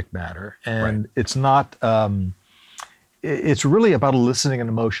subject matter, and it's not. It's really about eliciting an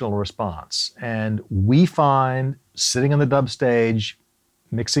emotional response, and we find sitting on the dub stage,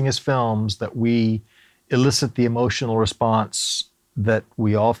 mixing his films, that we elicit the emotional response that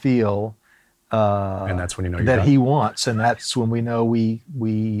we all feel. And that's when you know that he wants, and that's when we know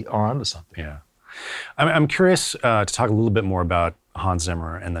we are onto something. Yeah, I'm curious to talk a little bit more about Hans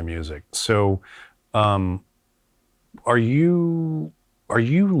Zimmer and the music. So, are you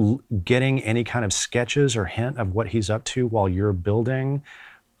getting any kind of sketches or hint of what he's up to while you're building,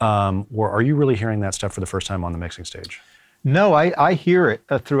 or are you really hearing that stuff for the first time on the mixing stage? No, I hear it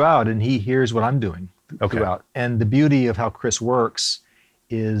throughout, and he hears what I'm doing throughout. And the beauty of how Chris works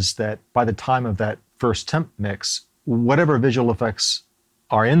is that by the time of that first temp mix, whatever visual effects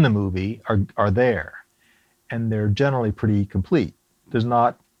are in the movie are there, and they're generally pretty complete. There's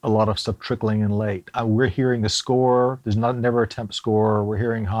not a lot of stuff trickling in late. We're hearing the score. There's never a temp score. We're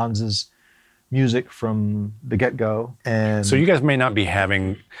hearing Hans's music from the get-go. And so you guys may not be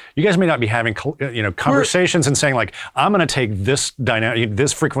having conversations and saying like, I'm going to take this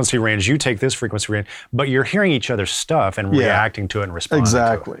this frequency range, you take this frequency range, but you're hearing each other's stuff and reacting to it and responding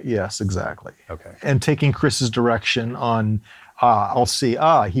exactly. to it. Yes, exactly. Okay. And taking Chris's direction on, I'll see,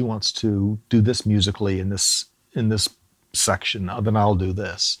 he wants to do this musically in this section, then I'll do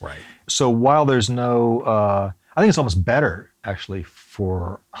this. Right. So while there's no, I think it's almost better actually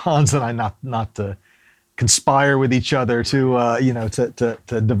for Hans and I not to conspire with each other to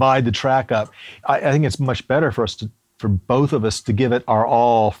divide the track up. I think it's much better for both of us to give it our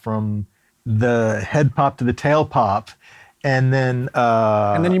all from the head pop to the tail pop, and then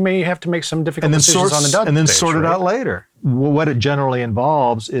you may have to make some difficult decisions on the dub and then stage, sort it right? out later. What it generally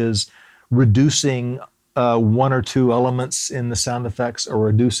involves is reducing one or two elements in the sound effects, or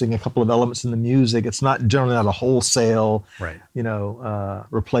reducing a couple of elements in the music. It's generally not a wholesale, Right.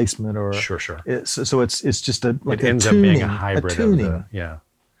 replacement or Sure. So it's just a It ends up being a hybrid tuning. of the.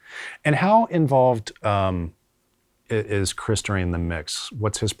 And how involved is Chris during the mix?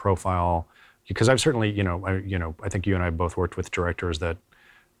 What's his profile? Because I've certainly, I think you and I both worked with directors that,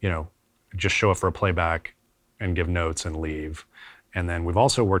 just show up for a playback and give notes and leave. And then we've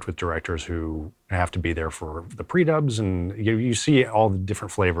also worked with directors who have to be there for the pre-dubs, and you see all the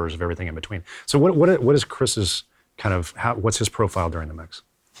different flavors of everything in between. So what is Chris's what's his profile during the mix?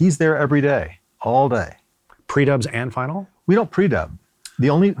 He's there every day, all day. Pre-dubs and final? We don't pre-dub. The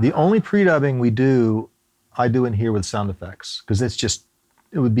only pre-dubbing we do, I do in here with sound effects, because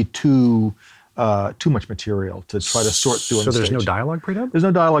it would be too much material to try to sort through on So the there's stage. no dialogue pre-dub? There's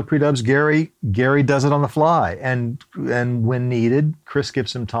no dialogue pre-dubs. Gary does it on the fly, and when needed, Chris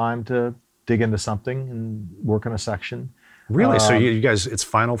gives him time to dig into something and work on a section. Really? So you guys, it's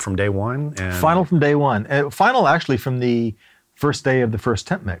final from day one? And Final from day one. Final actually from the first day of the first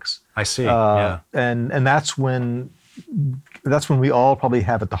temp mix. I see. Yeah. And that's when we all probably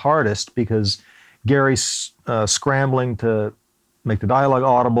have it the hardest, because Gary's scrambling to make the dialogue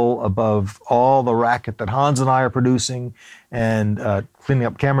audible above all the racket that Hans and I are producing, and cleaning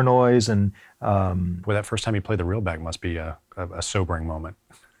up camera noise. And Well, that first time you played the reel back must be a sobering moment.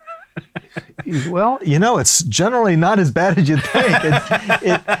 well, it's generally not as bad as you'd think.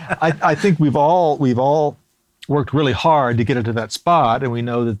 I think we've all worked really hard to get it to that spot, and we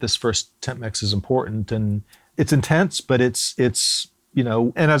know that this first temp mix is important, and it's intense, but it's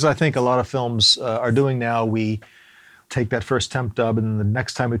and as I think a lot of films are doing now, we take that first temp dub, and then the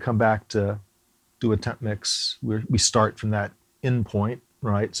next time we come back to do a temp mix, we start from that end point,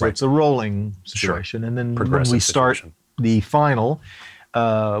 right? So It's a rolling situation. Sure. And then when we start the final,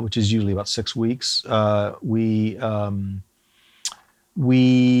 which is usually about 6 weeks, we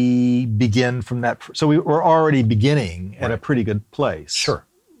begin from that. So we're already beginning at a pretty good place. Sure.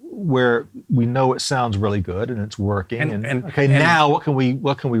 Where we know it sounds really good and it's working. Now what can we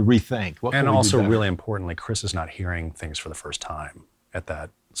rethink? What can we also do better? really importantly, Chris is not hearing things for the first time at that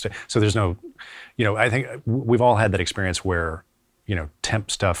stage. So there's no, I think we've all had that experience where, temp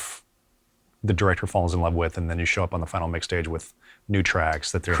stuff the director falls in love with, and then you show up on the final mix stage with new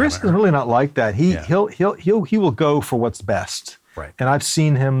tracks that they're. Chris is really not like that. He will go for what's best. Right. And I've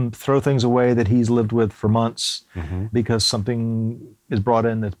seen him throw things away that he's lived with for months because something is brought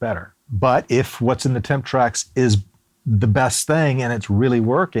in that's better. But if what's in the temp tracks is the best thing and it's really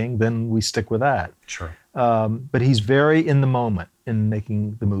working, then we stick with that. Sure. But he's very in the moment in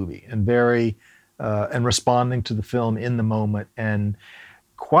making the movie, and very and responding to the film in the moment, and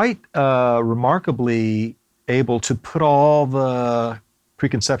quite remarkably able to put all the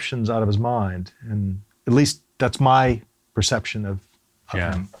preconceptions out of his mind. And at least that's my perception of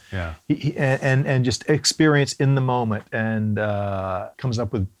him. Yeah. And just experience in the moment, and comes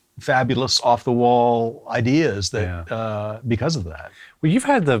up with fabulous off-the-wall ideas that because of that. Well, you've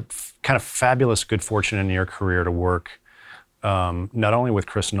had the kind of fabulous good fortune in your career to work not only with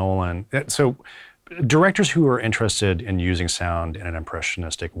Chris Nolan. So directors who are interested in using sound in an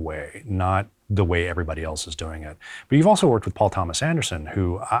impressionistic way, not the way everybody else is doing it. But you've also worked with Paul Thomas Anderson,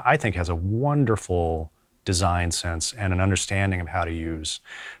 who I think has a wonderful design sense and an understanding of how to use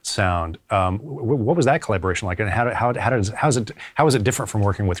sound. What was that collaboration like, and how is it different from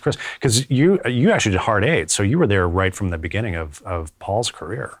working with Chris? Because you actually did Hard Eight, so you were there right from the beginning of Paul's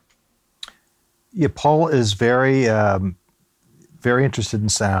career. Yeah, Paul is very very interested in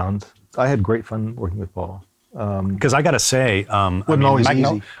sound. I had great fun working with Paul. Because I got to say, wasn't always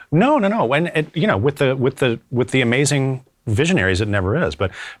easy. No, and with the amazing visionaries, it never is.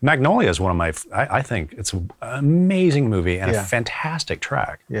 But Magnolia is one of my. I think it's an amazing movie and a fantastic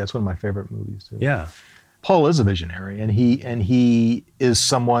track. Yeah, it's one of my favorite movies too. Yeah, Paul is a visionary, and he is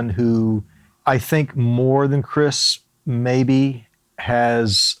someone who I think more than Chris maybe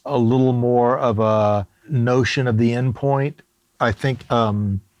has a little more of a notion of the end point. I think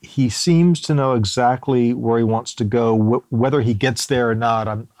he seems to know exactly where he wants to go. Whether he gets there or not,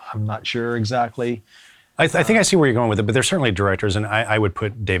 I'm not sure exactly. I think I see where you're going with it, but there's certainly directors, and I would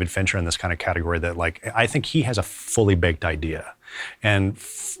put David Fincher in this kind of category that, like, I think he has a fully baked idea, and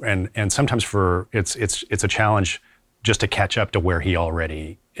sometimes it's a challenge just to catch up to where he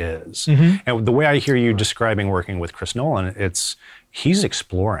already is. And the way I hear you describing working with Chris Nolan, he's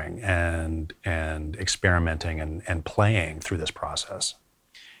exploring and experimenting and playing through this process.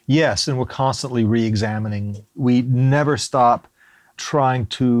 Yes, and we're constantly re-examining. We never stop trying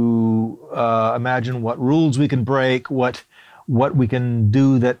to imagine what rules we can break, what we can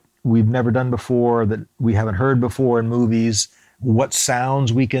do that we've never done before, that we haven't heard before in movies, what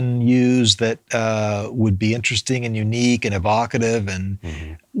sounds we can use that would be interesting and unique and evocative. And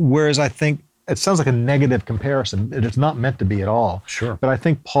whereas I think it sounds like a negative comparison, it's not meant to be at all. Sure. But I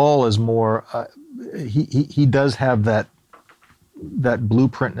think Paul is more, he does have that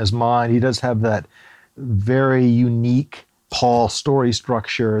blueprint in his mind. He does have that very unique Paul story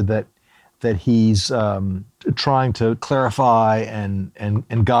structure that he's trying to clarify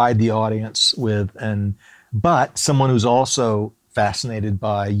and guide the audience with, but someone who's also fascinated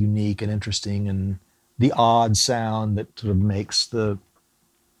by unique and interesting and the odd sound that sort of makes the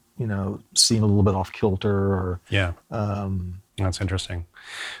seem a little bit off kilter or that's interesting.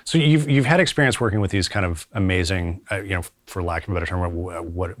 So you've had experience working with these kind of amazing, for lack of a better term,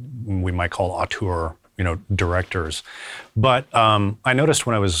 what we might call auteur, directors. But I noticed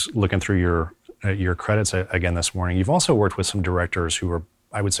when I was looking through your credits again this morning, you've also worked with some directors who are,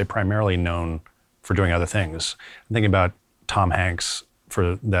 I would say, primarily known for doing other things. I'm thinking about Tom Hanks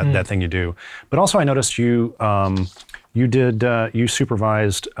for that thing you do. But also I noticed you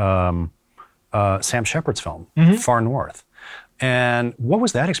supervised Sam Shepard's film, Far North. And what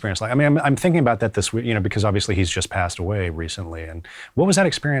was that experience like? I mean, I'm thinking about that this week, because obviously he's just passed away recently. And what was that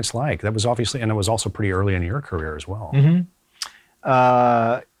experience like? That was obviously, and it was also pretty early in your career as well.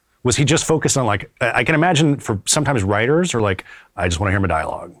 Was he just focused on, like, I can imagine for sometimes writers are like, I just want to hear my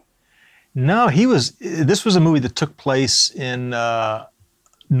dialogue. No, this was a movie that took place in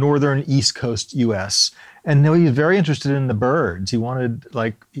northern East Coast U.S. And he was very interested in the birds. He wanted,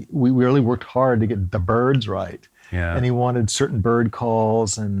 we really worked hard to get the birds right. Yeah. And he wanted certain bird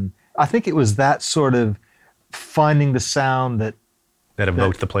calls. And I think it was that sort of finding the sound that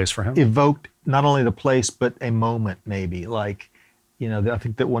evoked the place for him? Evoked not only the place, but a moment maybe. I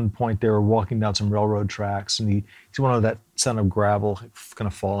think at one point they were walking down some railroad tracks and he wanted that sound of gravel kind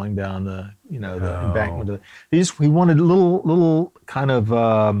of falling down the embankment. He wanted little kind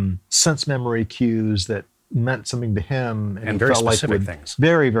of sense memory cues that meant something to him. And very specific things.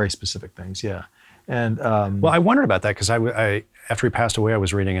 Very, very specific things, yeah. And well, I wondered about that because I after he passed away, I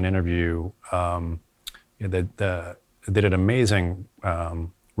was reading an interview that did an amazing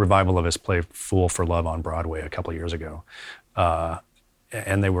revival of his play Fool for Love on Broadway a couple of years ago.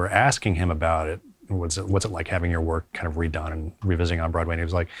 And they were asking him about it. What's it like having your work kind of redone and revisiting on Broadway?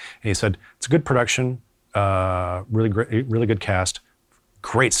 And he said, it's a good production, really great, really good cast,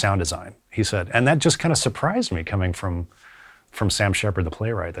 great sound design, he said. And that just kind of surprised me coming from Sam Shepard, the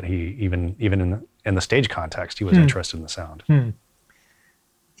playwright, that he even in the stage context, he was interested in the sound.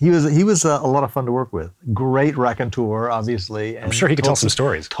 He was a lot of fun to work with. Great raconteur, obviously. And I'm sure he could tell some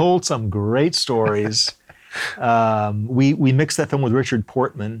stories. Told some great stories. We mixed that film with Richard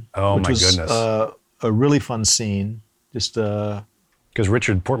Portman. Oh, which my was, goodness. A really fun scene. Just because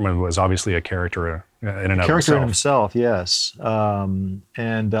Richard Portman was obviously a character in and of himself. Character in himself, yes.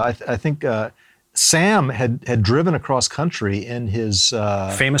 And I think Sam had driven across country in his...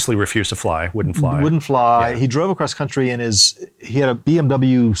 famously refused to fly, wouldn't fly. Wouldn't fly. Yeah. He drove across country in he had a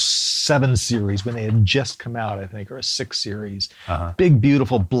BMW 7 Series when they had just come out, I think, or a 6 Series. Big,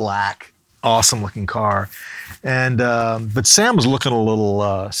 beautiful, black, awesome looking car. And but Sam was looking a little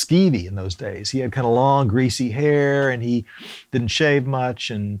skeevy in those days. He had kind of long, greasy hair, and he didn't shave much.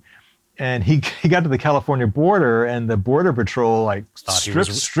 And he got to the California border, and the border patrol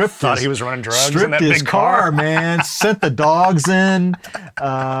thought he was running drugs in that his big car, man. Sent the dogs in.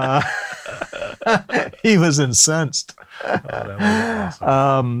 He was incensed. Oh, that was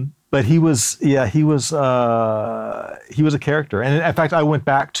awesome. But he was a character. And in fact, I went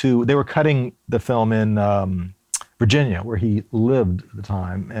back they were cutting the film in Virginia, where he lived at the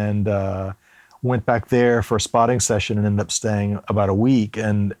time, and went back there for a spotting session and ended up staying about a week.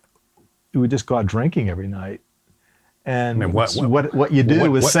 And we would just go out drinking every night. And I mean, what you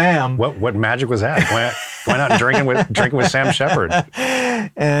do with Sam? What magic was that? Why not drinking with Sam Shepard?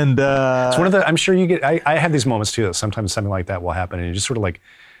 And it's one of the. I'm sure you get. I have these moments too. That sometimes something like that will happen, and you just sort of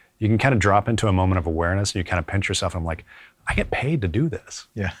you can kind of drop into a moment of awareness, and you kind of pinch yourself. And I'm like, I get paid to do this.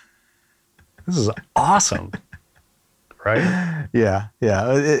 Yeah, this is awesome. right? Yeah.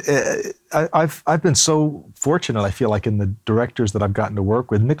 I've been so fortunate, I feel like, in the directors that I've gotten to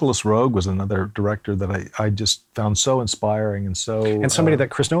work with. Nicholas Roeg was another director that I just found so inspiring and so... And somebody that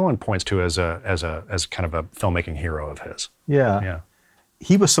Chris Nolan points to as kind of a filmmaking hero of his. Yeah.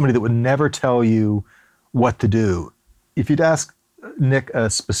 He was somebody that would never tell you what to do. If you'd ask Nick a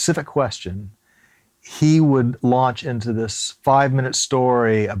specific question, he would launch into this 5-minute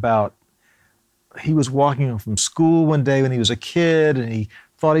story about he was walking home from school one day when he was a kid, and he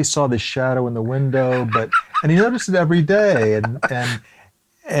thought he saw this shadow in the window, and he noticed it every day.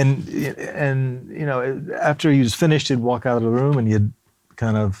 And you know, after he was finished, he'd walk out of the room, and you'd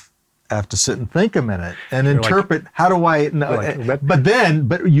kind of have to sit and think a minute and interpret, how do I know?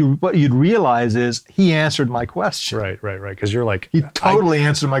 But what you'd realize is he answered my question. Right. Because you're like, he totally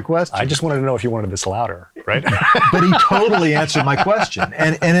answered my question. I just wanted to know if you wanted this louder, right? But he totally answered my question,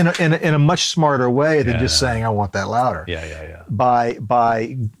 and in a much smarter way than just saying, I want that louder. Yeah.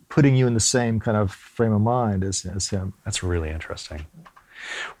 By putting you in the same kind of frame of mind as him. That's really interesting.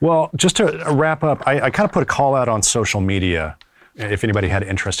 Well, just to wrap up, I kind of put a call out on social media if anybody had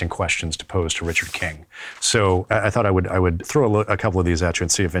interesting questions to pose to Richard King. So I thought I would throw a couple of these at you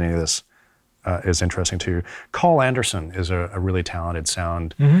and see if any of this is interesting to you. Carl Anderson is a really talented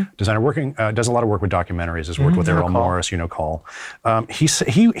sound designer, does a lot of work with documentaries, has worked with Errol Morris, you know Carl. He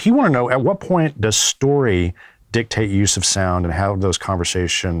wanted to know, at what point does story dictate use of sound, and how those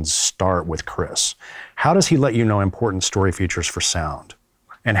conversations start with Chris? How does he let you know important story features for sound?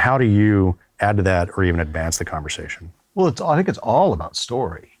 And how do you add to that or even advance the conversation? Well, I think it's all about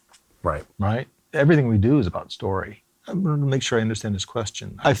story. Right. Everything we do is about story. I'm going to make sure I understand this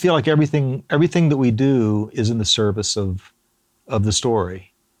question. I feel like everything that we do is in the service of the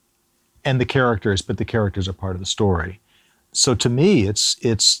story and the characters, but the characters are part of the story. So to me,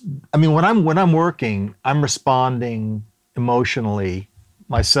 when I'm working, I'm responding emotionally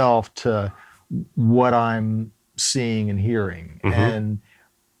myself to what I'm seeing and hearing. And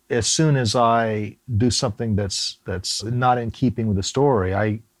as soon as I do something that's not in keeping with the story,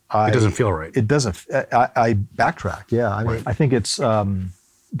 it doesn't feel right. It doesn't. I backtrack. Yeah, I think it's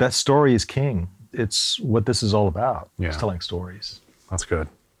that story is king. It's what this is all about. Yeah. It's telling stories. That's good.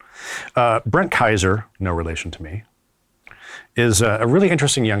 Brent Kaiser, no relation to me, is a really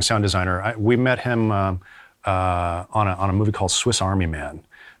interesting young sound designer. We met him on a movie called Swiss Army Man,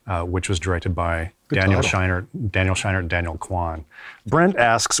 which was directed by Daniel Scheinert and Daniel Kwan. Brent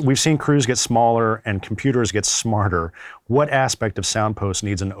asks, we've seen crews get smaller and computers get smarter. What aspect of Soundpost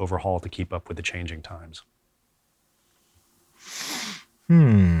needs an overhaul to keep up with the changing times?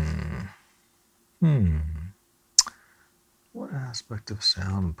 What aspect of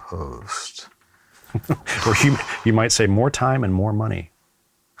Soundpost? Or you might say more time and more money.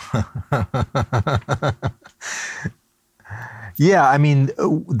 Yeah, I mean,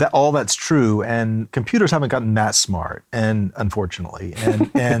 all that's true, and computers haven't gotten that smart, and unfortunately,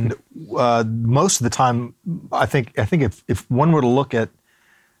 and most of the time, I think if one were to look at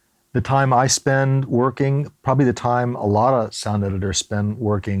the time I spend working, probably the time a lot of sound editors spend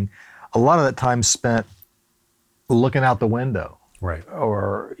working, a lot of that time spent looking out the window, right,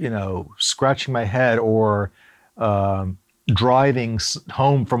 or scratching my head, or driving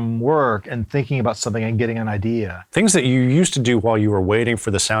home from work and thinking about something and getting an idea. Things that you used to do while you were waiting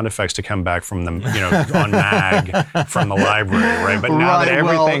for the sound effects to come back from the, on MAG from the library, right? But now that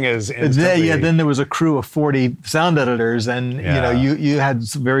everything is instantly... then there was a crew of 40 sound editors, and you had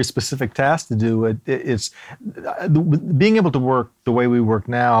very specific tasks to do. It's being able to work the way we work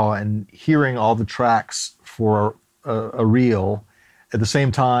now and hearing all the tracks for a reel at the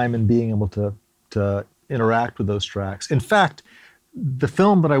same time and being able to interact with those tracks. In fact, the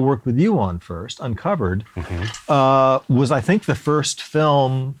film that I worked with you on first, Uncovered, was, I think, the first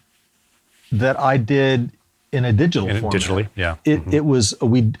film that I did in a digital format. Digitally, yeah. It was,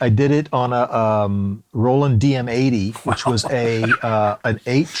 I did it on a Roland DM80, which was an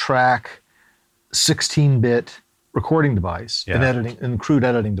 8-track, 16-bit recording device, an crude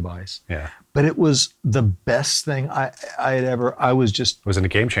editing device. Yeah. But it was the best thing I had ever. It was a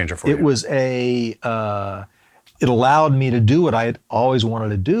game changer for you. It was it allowed me to do what I had always wanted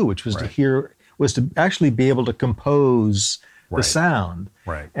to do, which was to actually be able to compose the sound,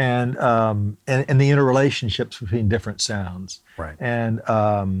 and the interrelationships between different sounds. Right. And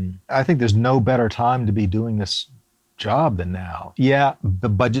I think there's no better time to be doing this job than now. Yeah, the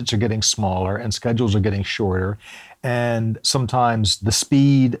budgets are getting smaller and schedules are getting shorter. And sometimes the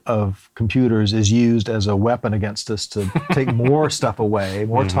speed of computers is used as a weapon against us to take more stuff away,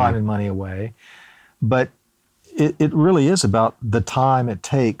 more time and money away. But it really is about the time it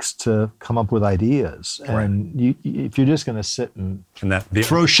takes to come up with ideas. And if you're just going to sit and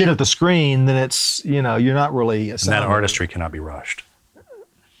throw shit at the screen, then it's, you're not really... And that artistry cannot be rushed.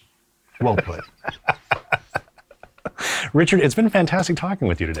 Well put. Richard, it's been fantastic talking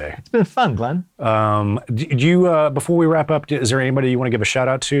with you today. It's been fun, Glenn. Do you, before we wrap up, is there anybody you want to give a shout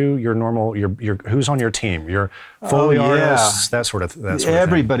out to? Your who's on your team? Your Foley artists, that sort of thing.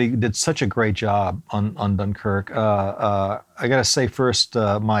 Everybody did such a great job on Dunkirk. I got to say first,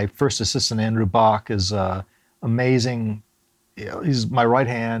 my first assistant, Andrew Bach, is amazing. He's my right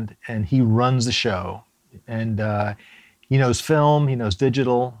hand, and he runs the show. And he knows film, he knows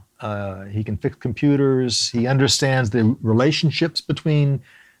digital. He can fix computers. He understands the relationships between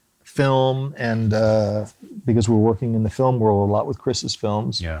film and, because we're working in the film world a lot with Chris's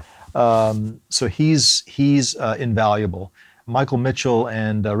films. Yeah. So he's invaluable. Michael Mitchell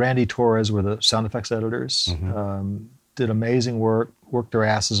and Randy Torres were the sound effects editors. Mm-hmm. Did amazing work, worked their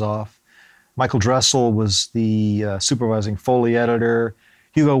asses off. Michael Dressel was the supervising Foley editor.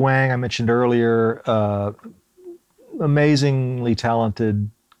 Hugo Wang, I mentioned earlier, amazingly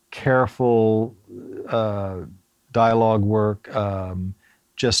talented, careful dialogue work.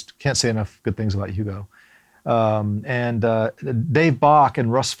 Just can't say enough good things about Hugo. And Dave Bach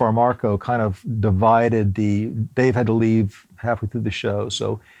and Russ Farmarco kind of divided Dave had to leave halfway through the show,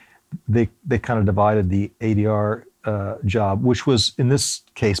 so they kind of divided the ADR job, which was in this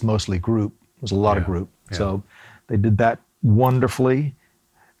case mostly group. It was a lot of group. Yeah. So they did that wonderfully.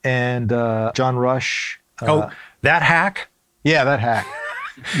 And John Rush. That hack? Yeah, that hack.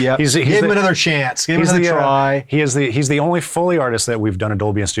 Yeah, give him another chance. Give him another try. He's the only Foley artist that we've done a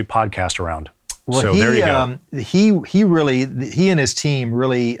Dolby Institute podcast around. Well, so there you go. He and his team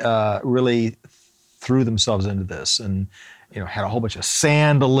really threw themselves into this, and had a whole bunch of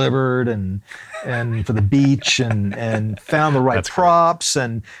sand delivered and for the beach and found the right props,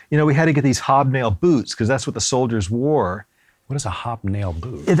 and we had to get these hobnail boots because that's what the soldiers wore. What is a hobnail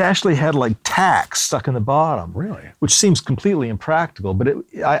boot? It actually had like tacks stuck in the bottom. Really? Which seems completely impractical. But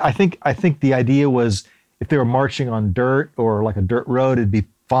I think the idea was if they were marching on dirt or like a dirt road, it'd be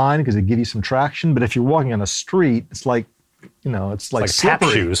fine because it'd give you some traction. But if you're walking on a street, it's like, it's like tap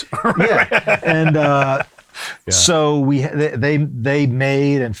shoes. Yeah. And so they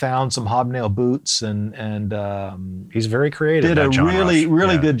made and found some hobnail boots and he's very creative. Did a really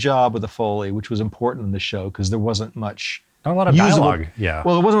Rush. good job with the Foley, which was important in the show because there wasn't much. Not a lot of dialogue, yeah.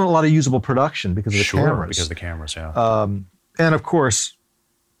 Well, there wasn't a lot of usable production because of the cameras. Because of the cameras, yeah. And of course,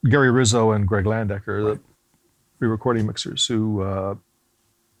 Gary Rizzo and Greg Landecker, the re-recording mixers, who are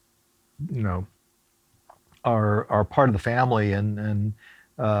part of the family, and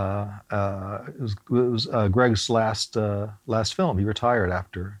it was Greg's last film. He retired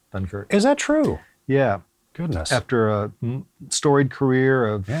after Dunkirk. Is that true? Yeah. Goodness. After a storied career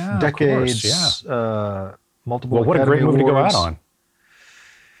of decades. Of course, multiple Well, what Academy a great movie Awards. to go out on.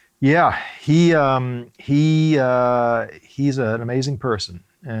 Yeah, he's an amazing person,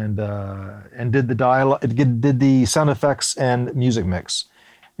 and did the dialogue, did the sound effects and music mix,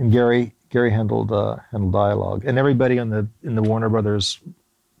 and Gary handled dialogue, and everybody in the Warner Brothers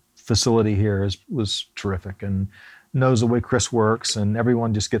facility here was terrific and knows the way Chris works, and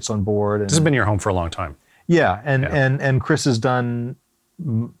everyone just gets on board. And, this has been your home for a long time. Yeah, and Chris has done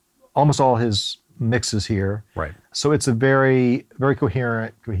almost all his mixes here. Right. So it's a very, very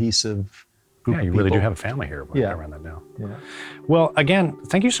coherent, cohesive group of you really people. do have a family here around that now. Yeah. Well, again,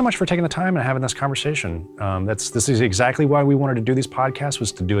 thank you so much for taking the time and having this conversation. This is exactly why we wanted to do these podcasts,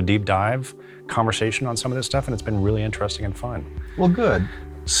 was to do a deep dive conversation on some of this stuff, and it's been really interesting and fun. Well, good.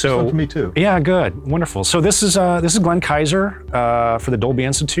 So fun for me too. Yeah, good, wonderful. So this is Glenn Kaiser for the Dolby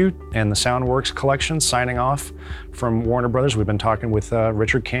Institute and the Soundworks Collection, signing off from Warner Brothers. We've been talking with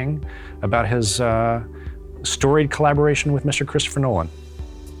Richard King about his storied collaboration with Mr. Christopher Nolan.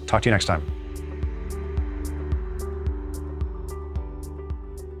 Talk to you next time.